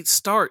that date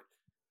start?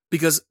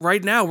 Because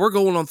right now we're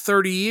going on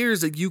 30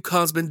 years that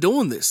UConn's been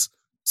doing this.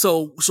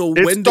 So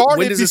when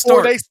does it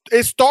start?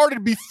 It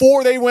started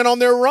before they went on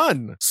their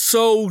run.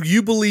 So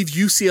you believe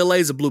UCLA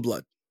is a blue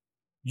blood?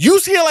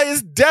 UCLA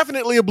is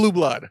definitely a blue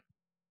blood.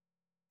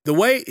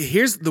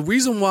 Here's the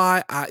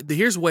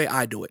way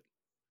I do it.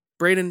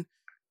 Braden,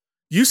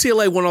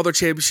 UCLA won all their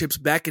championships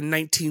back in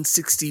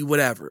 1960,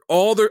 whatever.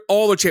 All their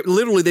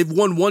literally they've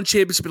won 1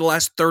 championship in the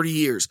last 30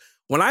 years.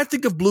 When I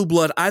think of blue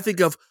blood, I think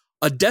of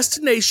a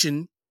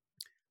destination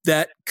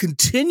that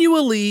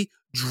continually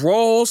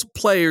draws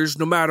players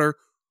no matter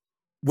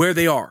where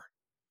they are.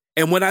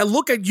 And when I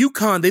look at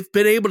UConn, they've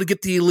been able to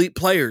get the elite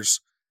players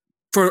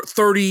for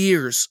 30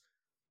 years.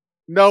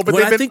 No, but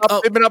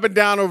they've been up and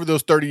down over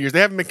those 30 years. They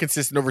haven't been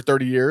consistent over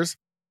 30 years.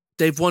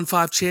 They've won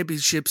 5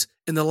 championships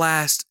in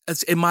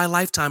my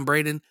lifetime,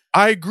 Braden.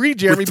 I agree,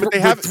 Jeremy, but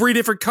they have 3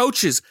 different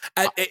coaches.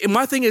 And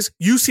my thing is,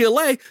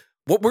 UCLA,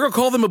 what we're going to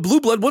call them a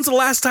blue blood. When's the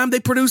last time they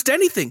produced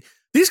anything?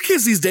 These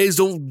kids these days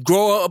don't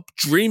grow up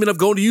dreaming of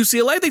going to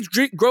UCLA. They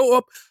grow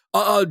up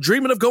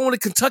dreaming of going to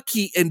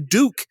Kentucky and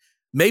Duke,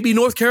 maybe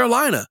North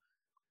Carolina.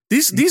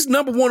 These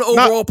number 1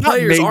 overall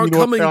players aren't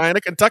coming. North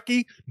Carolina,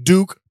 Kentucky,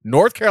 Duke,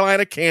 North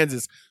Carolina,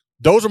 Kansas.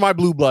 Those are my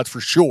blue bloods for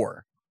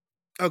sure.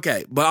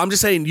 Okay, but I'm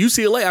just saying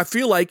UCLA. I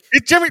feel like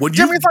Jeremy,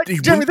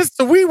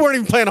 we weren't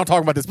even planning on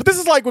talking about this, but this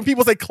is like when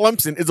people say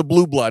Clemson is a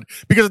blue blood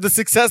because of the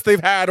success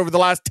they've had over the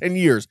last 10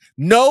 years.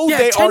 No,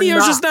 they are not. 10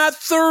 years is not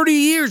 30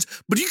 years,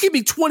 but you give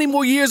me 20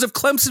 more years of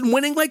Clemson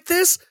winning like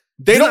this.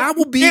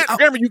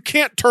 Jeremy, you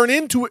can't turn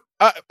into it.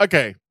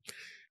 Okay,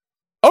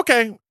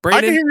 Brandon,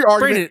 I can hear your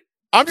argument. Brandon,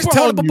 I'm just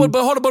telling you.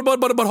 But hold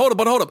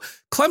up.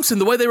 Clemson,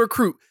 the way they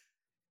recruit,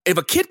 if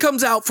a kid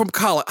comes out from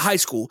high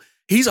school,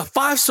 he's a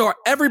 5-star.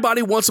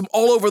 Everybody wants him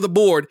all over the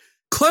board.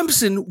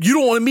 Clemson, you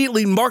don't want to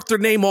immediately mark their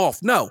name off.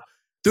 No.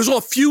 There's a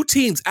few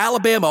teams,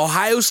 Alabama,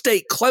 Ohio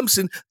State,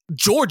 Clemson,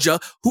 Georgia,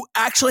 who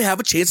actually have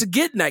a chance of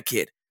getting that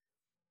kid.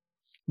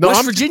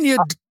 West Virginia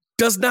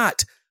does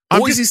not.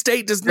 Boise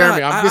State does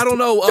not. I don't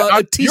know.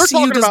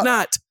 TCU does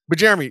not. But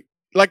Jeremy,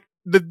 like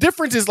the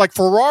difference is like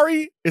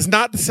Ferrari is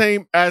not the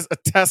same as a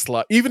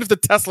Tesla, even if the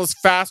Tesla's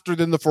faster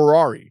than the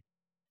Ferrari.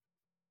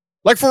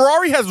 Like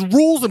Ferrari has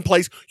rules in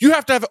place. You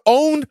have to have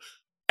owned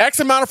X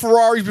amount of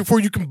Ferraris before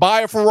you can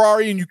buy a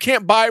Ferrari, and you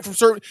can't buy it from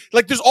certain.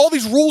 Like there's all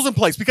these rules in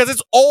place because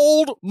it's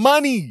old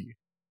money.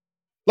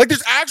 Like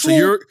there's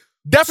actual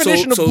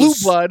definition of blue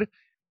blood.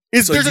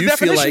 There's a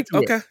definition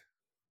to it.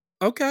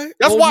 Okay.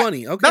 That's Old why.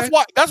 money. Okay.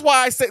 That's why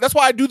I say. That's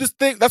why I do this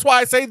thing. That's why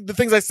I say the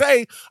things I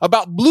say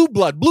about blue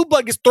blood. Blue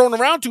blood gets thrown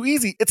around too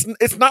easy.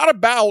 It's not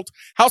about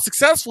how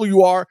successful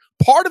you are.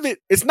 Part of it.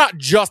 It's not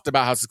just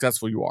about how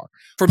successful you are.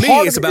 For me,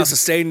 Part it's of it about is-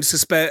 sustained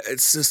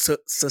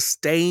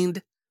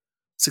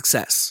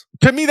success.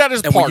 To me, that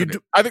is And part of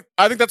it.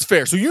 I think that's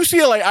fair. So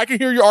UCLA, I can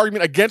hear your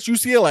argument against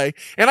UCLA,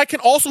 and I can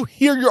also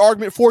hear your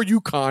argument for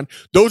UConn.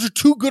 Those are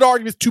two good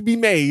arguments to be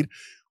made.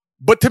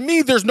 But to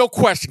me, there's no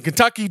question.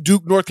 Kentucky,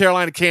 Duke, North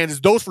Carolina, Kansas,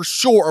 those for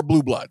sure are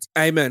blue bloods.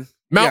 Amen.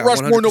 Mount Yeah,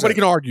 Rushmore, 100%. nobody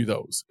can argue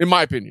those, in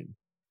my opinion.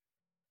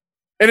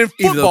 And in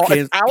football,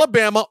 it's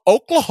Alabama,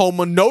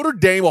 Oklahoma, Notre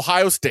Dame,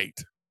 Ohio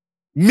State,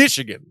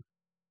 Michigan.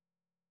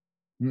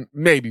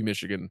 Maybe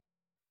Michigan.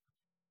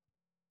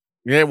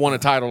 They haven't won a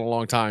title in a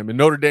long time. And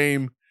Notre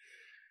Dame,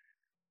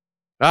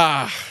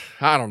 I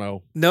don't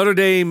know. Notre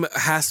Dame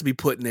has to be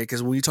put in there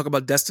because when you talk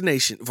about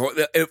destination, from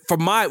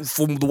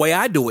the way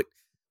I do it,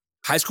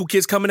 high school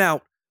kids coming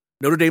out,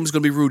 Notre Dame is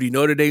going to be Rudy.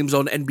 Notre Dame's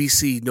on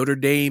NBC. Notre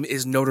Dame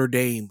is Notre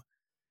Dame.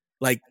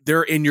 Like,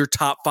 they're in your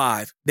top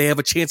 5. They have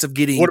a chance of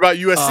getting. What about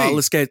USC?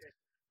 Let's get.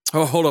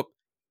 Oh, hold up.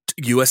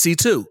 USC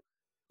too.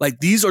 Like,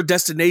 these are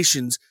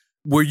destinations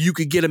where you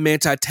could get a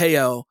Manti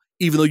Te'o,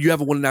 even though you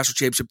haven't won a national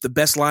championship, the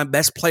best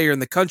player in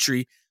the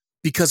country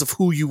because of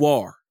who you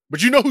are.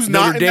 But you know who's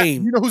Notre not Dame.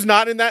 in that? You know who's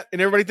not in that,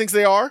 and everybody thinks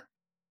they are?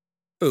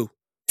 Who?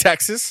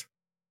 Texas.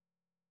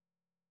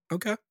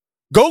 Okay.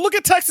 Go look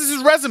at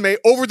Texas's resume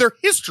over their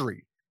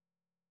history.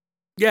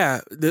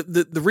 Yeah,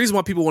 the reason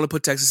why people want to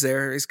put Texas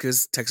there is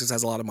because Texas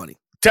has a lot of money.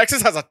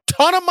 Texas has a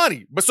ton of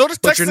money, but so does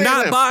But Texas. you're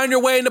not A&M. buying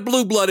your way into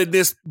blue blood in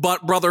this,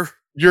 brother.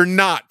 You're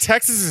not.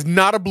 Texas is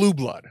not a blue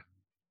blood.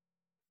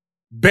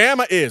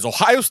 Bama is.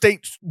 Ohio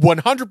State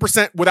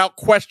 100% without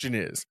question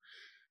is.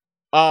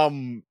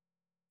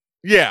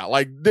 Yeah,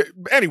 like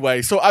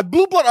anyway. So a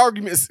blue blood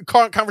argument is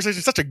conversation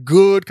is such a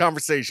good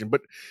conversation,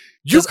 but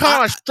you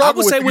kind of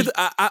struggle. I would say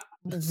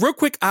real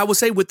quick. I would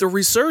say with the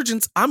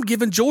resurgence, I'm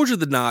giving Georgia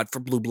the nod for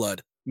blue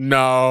blood.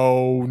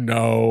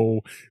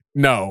 No.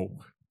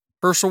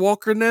 Herschel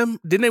Walker and them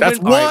didn't they That's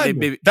win? one. All right,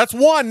 maybe. That's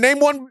one. Name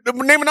one.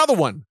 Name another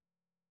one.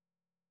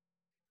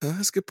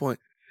 That's a good point.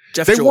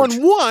 Jeff They George.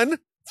 won one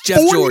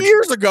 40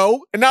 years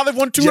ago, and now they've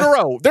won 2 in a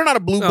row. They're not a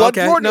blue blood.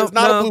 Okay. Georgia is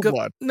not a blue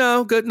blood.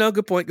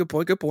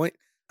 Good point.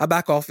 I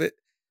back off it.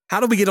 How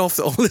do we get off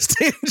on this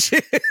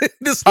tangent?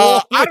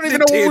 I don't even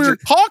know what we were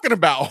talking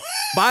about.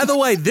 By the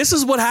way, this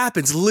is what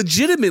happens.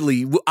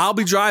 Legitimately, I'll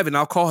be driving.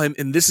 I'll call him,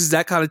 and this is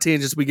that kind of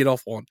tangents we get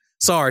off on.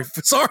 Sorry,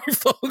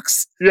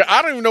 folks. Yeah,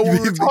 I don't even know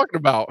what we were talking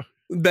about.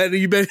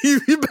 You've been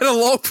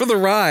along for the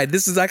ride.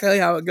 This is exactly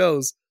how it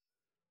goes.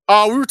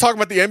 We were talking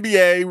about the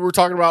NBA. We were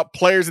talking about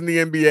players in the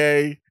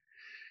NBA,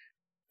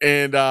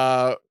 and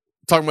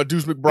talking about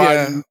Deuce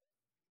McBride.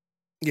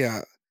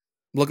 Yeah.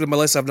 I'm looking at my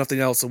list. I have nothing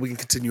else, so we can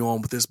continue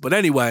on with this. But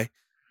anyway,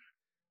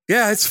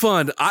 yeah, it's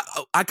fun.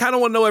 I kind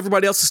of want to know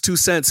everybody else's 2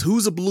 cents.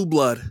 Who's a blue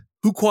blood?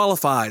 Who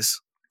qualifies?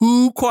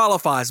 Who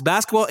qualifies?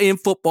 Basketball and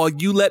football.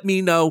 You let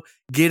me know.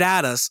 Get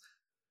at us.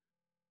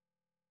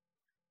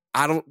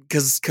 I don't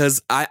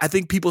because I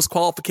think people's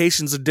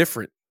qualifications are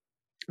different.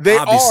 They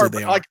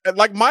Obviously are.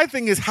 Like my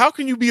thing is, how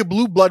can you be a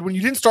blue blood when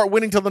you didn't start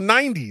winning till the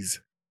 90s?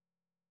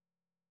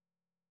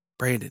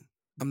 Brandon.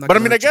 But I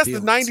mean, I guess the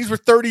 90s were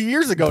 30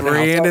 years ago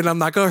Brandon, now. So. I'm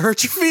not going to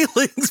hurt your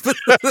feelings, but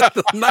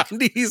the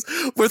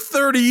 90s were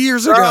 30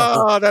 years ago.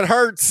 Oh, that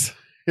hurts.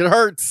 It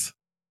hurts.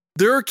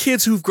 There are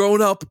kids who've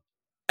grown up.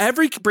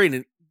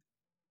 Brandon,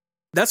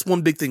 that's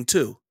one big thing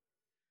too.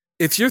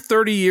 If you're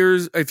 30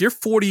 years, if you're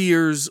 40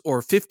 years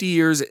or 50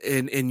 years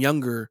and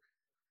younger,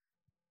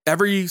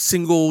 every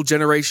single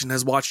generation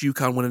has watched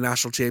UConn win a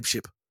national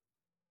championship.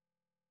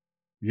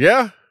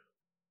 Yeah.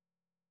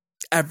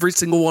 Every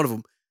single one of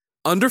them.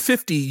 Under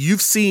 50, you've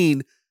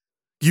seen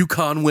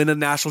UConn win a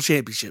national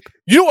championship.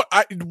 You know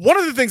what? One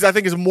of the things I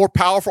think is a more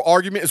powerful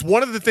argument is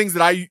one of the things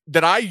that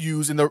I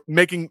use in the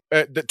making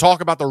that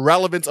talk about the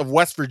relevance of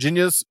West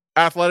Virginia's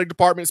athletic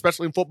department,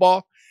 especially in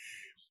football,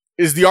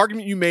 is the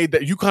argument you made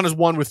that UConn has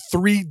won with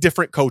 3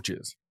 different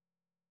coaches.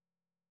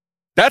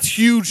 That's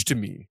huge to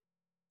me.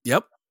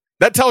 Yep.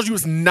 That tells you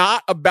it's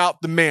not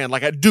about the man.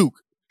 Like at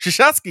Duke,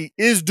 Krzyzewski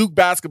is Duke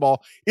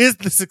basketball, is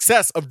the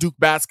success of Duke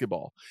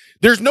basketball.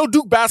 There's no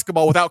Duke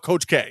basketball without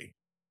Coach K.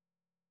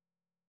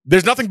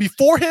 There's nothing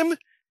before him,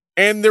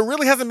 and there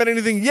really hasn't been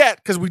anything yet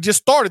because we just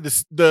started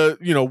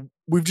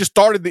we've just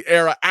started the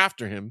era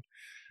after him.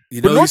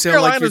 You know, you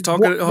sound like you're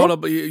talking. Hold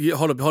up.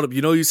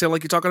 You know, you sound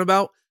like you're talking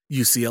about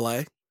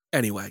UCLA.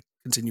 Anyway,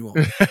 continue on.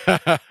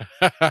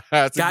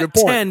 That's Got a good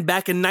point. 10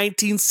 back in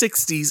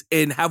 1960s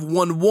and have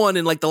won 1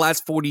 in like the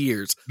last 40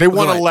 years. They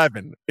won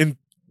 11. And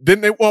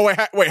didn't they? Well, wait,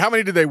 how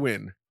many did they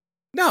win?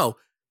 No.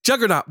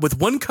 Juggernaut. With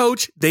one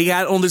coach, they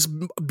got on this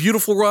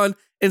beautiful run.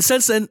 And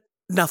since then,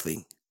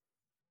 nothing.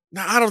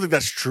 No, I don't think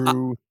that's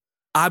true.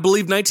 I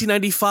believe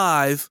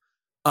 1995,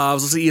 I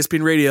was listening to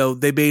ESPN Radio,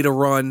 they made a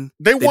run.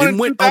 They won didn't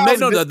win. Oh,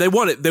 no, they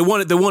won it. They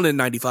won in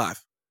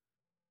 95.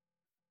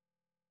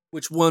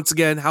 Which, once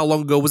again, how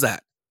long ago was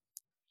that?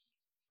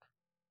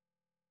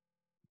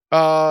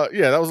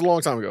 Yeah, that was a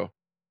long time ago.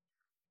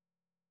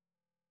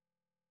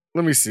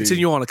 Let me see.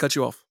 Continue on. I cut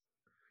you off.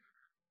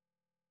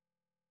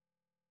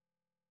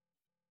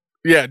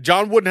 Yeah,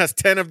 John Wooden has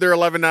 10 of their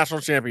 11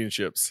 national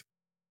championships.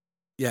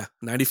 Yeah,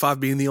 95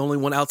 being the only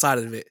one outside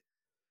of it.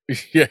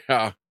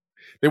 Yeah.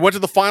 They went to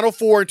the Final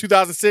Four in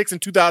 2006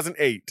 and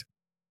 2008.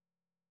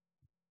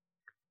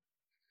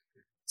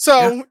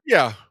 So,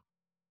 yeah.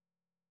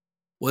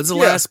 When's the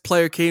last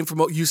player came from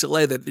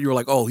UCLA that you were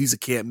like, oh, he's a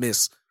can't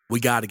miss. We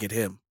got to get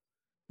him.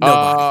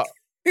 Nobody.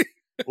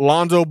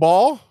 Lonzo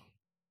Ball?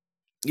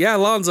 Yeah,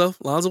 Lonzo.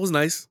 Lonzo was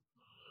nice.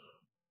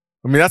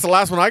 I mean, that's the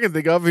last one I can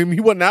think of. I mean,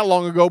 he wasn't that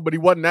long ago, but he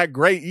wasn't that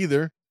great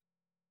either.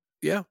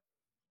 Yeah.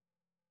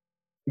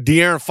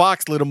 De'Aaron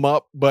Fox lit him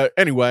up. But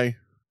anyway.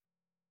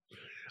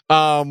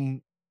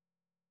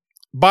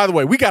 By the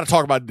way, we got to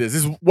talk about this.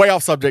 This is way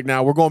off subject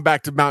now. We're going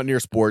back to Mountaineer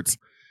sports.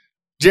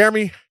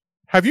 Jeremy,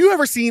 have you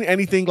ever seen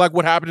anything like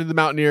what happened to the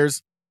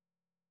Mountaineers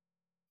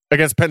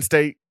against Penn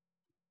State?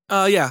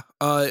 Yeah.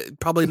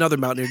 Probably another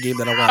Mountaineer game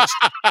that I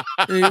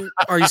watched.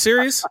 Are you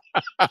serious?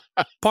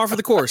 Par for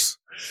the course.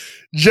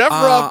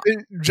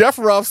 Jeff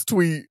Ruff's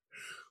tweet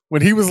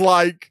when he was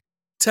like,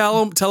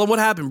 Tell him what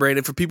happened,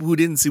 Brandon, for people who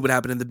didn't see what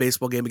happened in the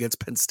baseball game against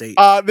Penn State.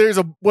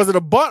 Was it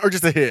a bunt or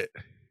just a hit?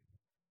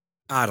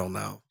 I don't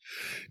know.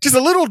 Just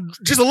a little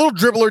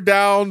dribbler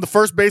down the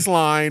first base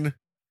line,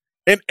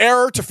 an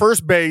error to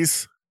first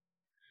base.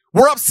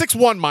 We're up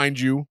 6-1, mind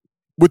you,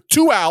 with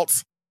 2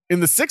 outs in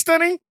the 6th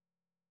inning.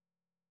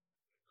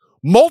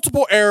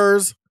 Multiple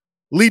errors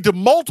lead to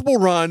multiple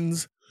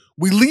runs.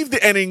 We start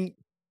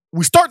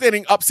the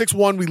inning up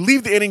 6-1. We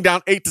leave the inning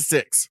down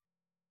 8-6.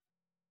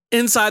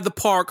 Inside the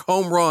park,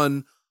 home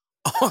run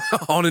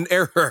on an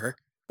error.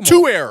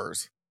 2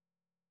 errors.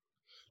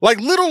 Like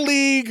little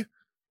league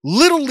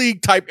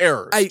type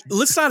errors.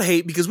 Let's not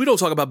hate because we don't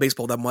talk about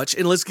baseball that much,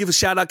 and let's give a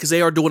shout out because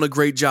they are doing a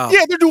great job.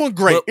 Yeah, they're doing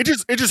great. But,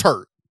 it just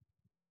hurt.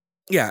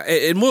 Yeah,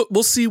 and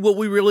we'll see what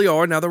we really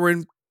are now that we're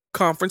in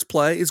conference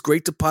play. It's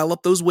great to pile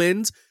up those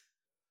wins,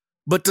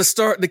 but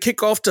to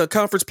kick off to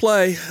conference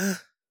play,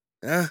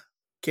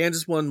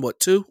 Kansas won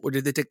 2, or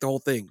did they take the whole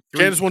thing?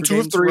 Kansas won 2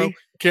 of 3.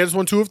 Kansas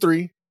won 2 of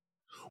 3.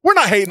 We're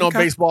not hating on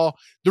baseball.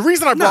 The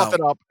reason I brought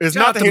that up is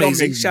not to hate on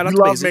Maisie. Shout out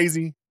to love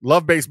Maisie.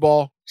 Love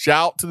baseball.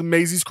 Shout out to the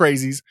Maisie's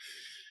Crazies.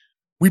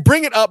 We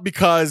bring it up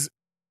because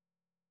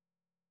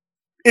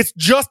it's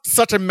just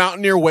such a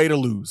Mountaineer way to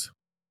lose.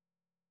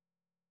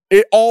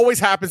 It always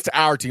happens to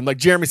our team. Like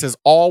Jeremy says,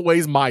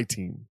 always my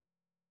team.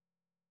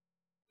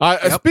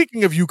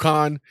 Speaking of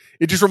UConn,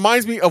 it just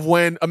reminds me of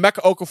when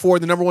Emeka Okafor,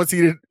 the number 1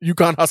 seeded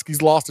UConn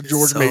Huskies, lost to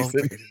George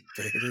Mason.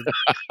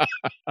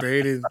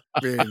 Braden.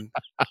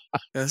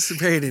 That's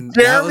Braden.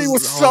 Jeremy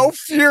was so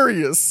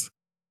furious.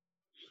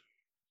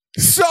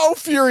 So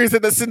furious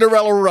at the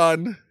Cinderella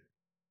run.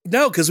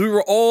 No, because we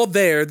were all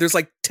there. There's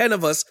like 10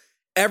 of us.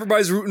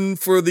 Everybody's rooting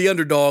for the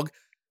underdog.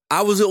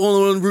 I was the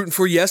only one rooting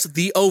for, yes,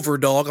 the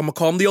overdog. I'm going to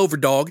call him the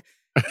overdog.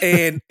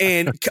 And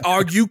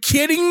are you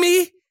kidding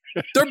me?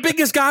 Their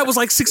biggest guy was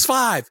like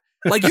 6'5".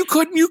 Like you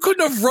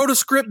couldn't have wrote a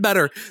script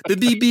better than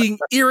me being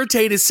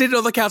irritated, sitting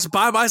on the couch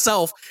by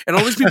myself, and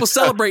all these people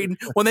celebrating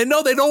when they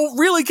know they don't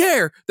really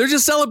care. They're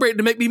just celebrating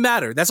to make me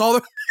madder. That's all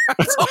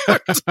they're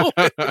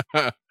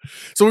doing.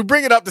 So we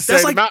bring it up to say,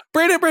 that's like,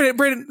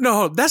 Brandon.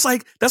 No, that's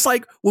like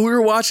when we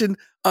were watching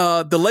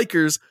the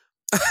Lakers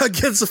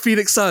against the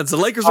Phoenix Suns. The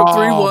Lakers were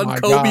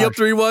 3-1, Kobe up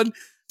 3-1,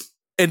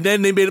 and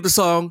then they made up the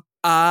song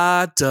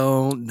 "I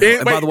Don't Know."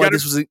 And by the way,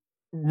 this was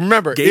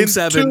remember Game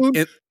 7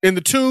 in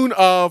the tune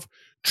of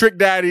Trick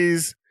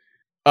Daddy's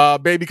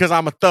 "Baby, Because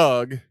I'm a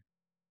Thug."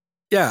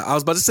 Yeah, I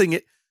was about to sing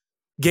it.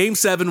 Game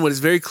 7, when it's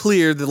very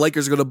clear the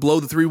Lakers are going to blow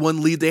the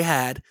 3-1 lead they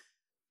had.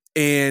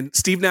 And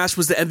Steve Nash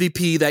was the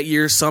MVP that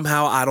year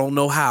somehow. I don't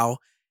know how.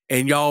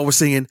 And y'all were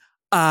singing,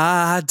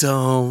 I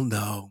don't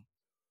know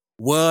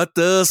what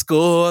the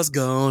score's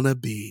gonna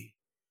be,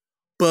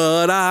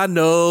 but I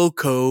know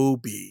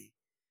Kobe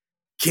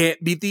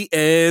can't beat the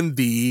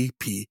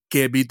MVP.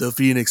 Can't beat the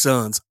Phoenix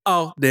Suns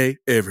all day,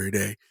 every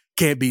day.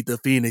 Can't beat the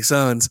Phoenix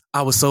Suns.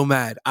 I was so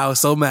mad.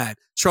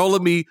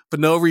 Trolling me for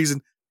no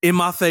reason in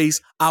my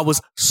face. I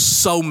was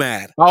so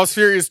mad. I was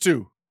furious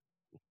too.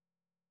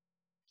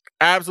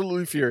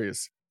 Absolutely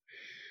furious.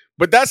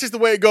 But that's just the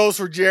way it goes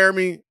for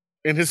Jeremy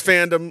and his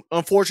fandom.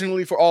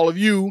 Unfortunately for all of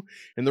you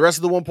and the rest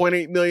of the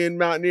 1.8 million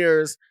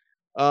Mountaineers,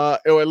 or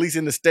at least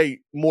in the state,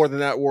 more than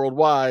that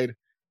worldwide,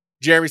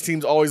 Jeremy's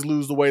teams always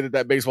lose the way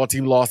that baseball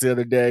team lost the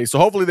other day. So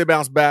hopefully they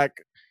bounce back.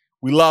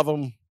 We love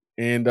them.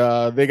 And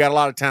they got a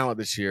lot of talent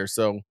this year.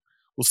 So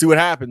we'll see what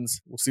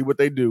happens. We'll see what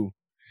they do.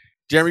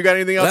 Jeremy, you got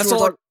anything else? That's all.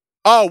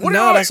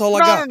 That's all I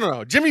got.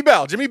 No. Jimmy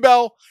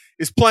Bell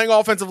is playing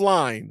offensive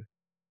line.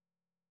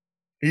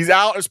 He's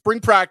out at spring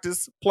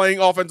practice playing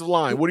offensive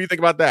line. What do you think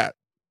about that?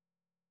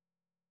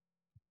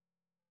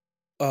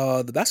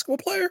 The basketball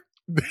player?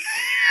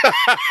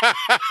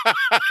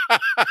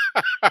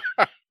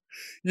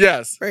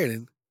 Yes.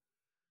 Brandon.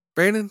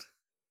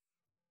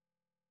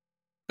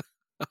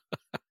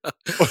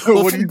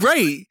 Well,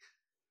 Great.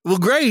 Well,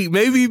 great.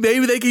 Maybe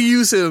they can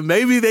use him.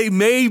 Maybe they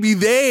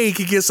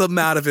can get something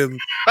out of him.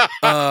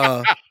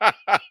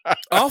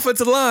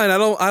 Offensive line. I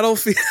don't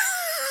feel.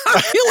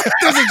 I feel like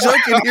there's a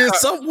joke in here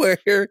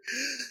somewhere.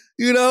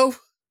 You know.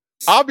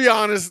 I'll be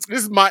honest.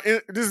 This is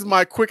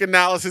my quick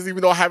analysis.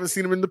 Even though I haven't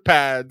seen him in the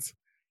pads,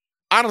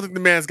 I don't think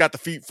the man's got the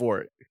feet for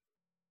it.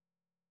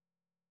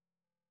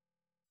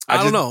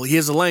 I don't know. He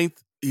has the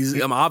length.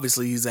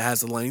 Obviously he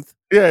has the length.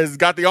 Yeah, he's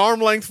got the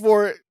arm length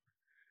for it.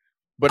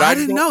 But I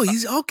didn't know.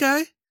 He's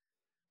okay.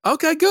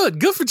 Okay, good.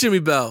 Good for Jimmy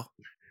Bell.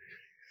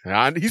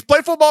 He's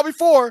played football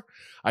before.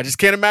 I just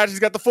can't imagine he's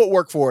got the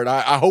footwork for it.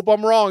 I hope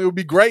I'm wrong. It would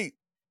be great.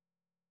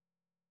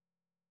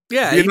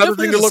 Yeah, another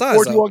thing to look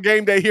forward to on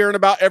game day, hearing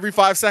about every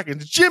 5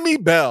 seconds. Jimmy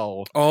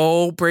Bell.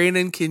 Oh,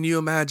 Brandon, can you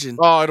imagine?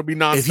 Oh, it'll be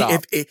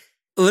nonstop. If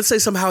let's say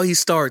somehow he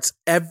starts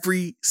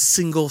every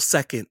single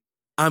second.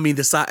 I mean,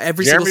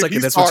 every Jeremy, single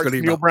second. That's what's going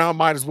to be. Neil Brown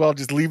might as well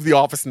just leave the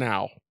office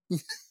now.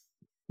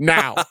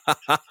 Now,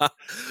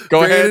 go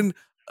Brandon, ahead.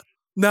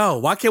 No,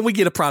 why can't we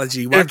get a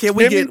prodigy? If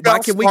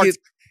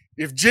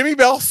Jimmy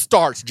Bell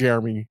starts,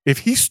 Jeremy, if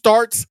he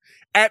starts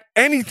at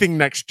anything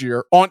next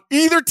year on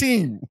either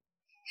team,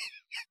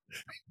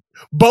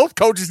 both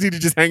coaches need to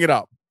just hang it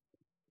up.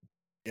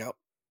 Yep.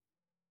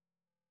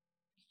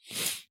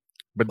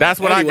 But that's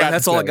what I got.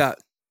 That's all I got.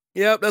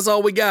 Yep, that's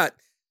all we got.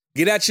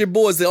 Get at your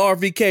boys, the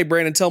RVK,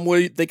 Brandon. Tell them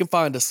where they can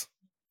find us.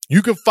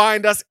 You can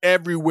find us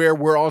everywhere.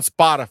 We're on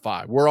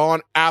Spotify. We're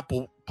on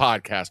Apple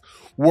Podcasts.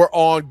 We're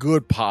on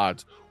Good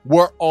Pods.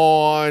 We're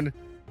on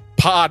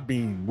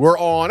Podbean. We're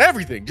on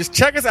everything. Just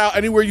check us out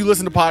anywhere you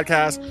listen to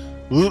podcasts.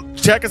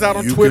 Check us out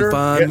on Twitter. You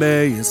can find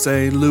me in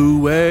St.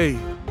 Louis,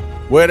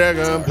 where they're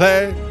going to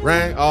play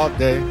rain all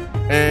day.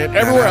 And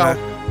everywhere else,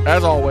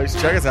 as always,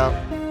 check us out.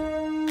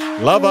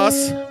 Love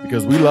us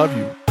because we love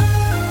you.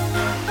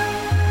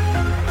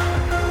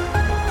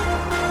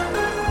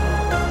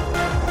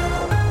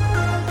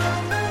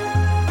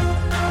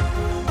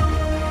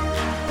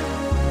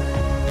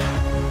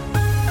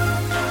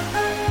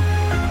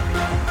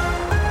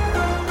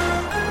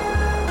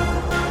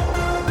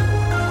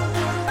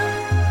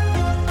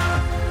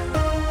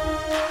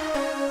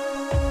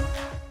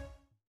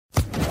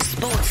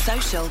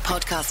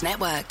 Podcast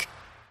Network.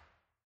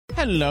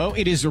 Hello,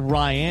 it is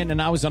Ryan,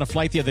 and I was on a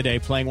flight the other day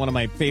playing one of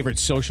my favorite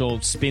social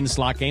spin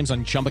slot games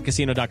on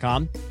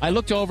ChumbaCasino.com. I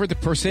looked over at the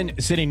person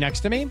sitting next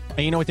to me, and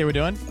you know what they were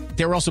doing?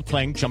 They were also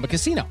playing Chumba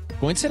Casino.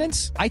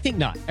 Coincidence? I think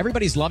not.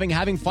 Everybody's loving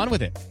having fun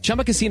with it.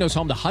 Chumba Casino is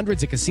home to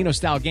hundreds of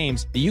casino-style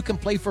games that you can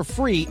play for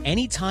free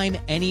anytime,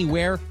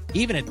 anywhere,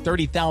 even at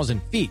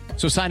 30,000 feet.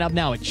 So sign up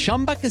now at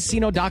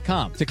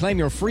ChumbaCasino.com to claim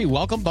your free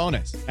welcome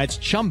bonus. That's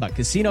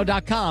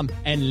ChumbaCasino.com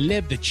and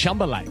live the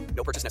Chumba life.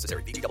 No purchase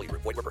necessary. VGW.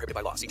 Void where prohibited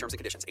by law. See terms and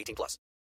conditions. 18+.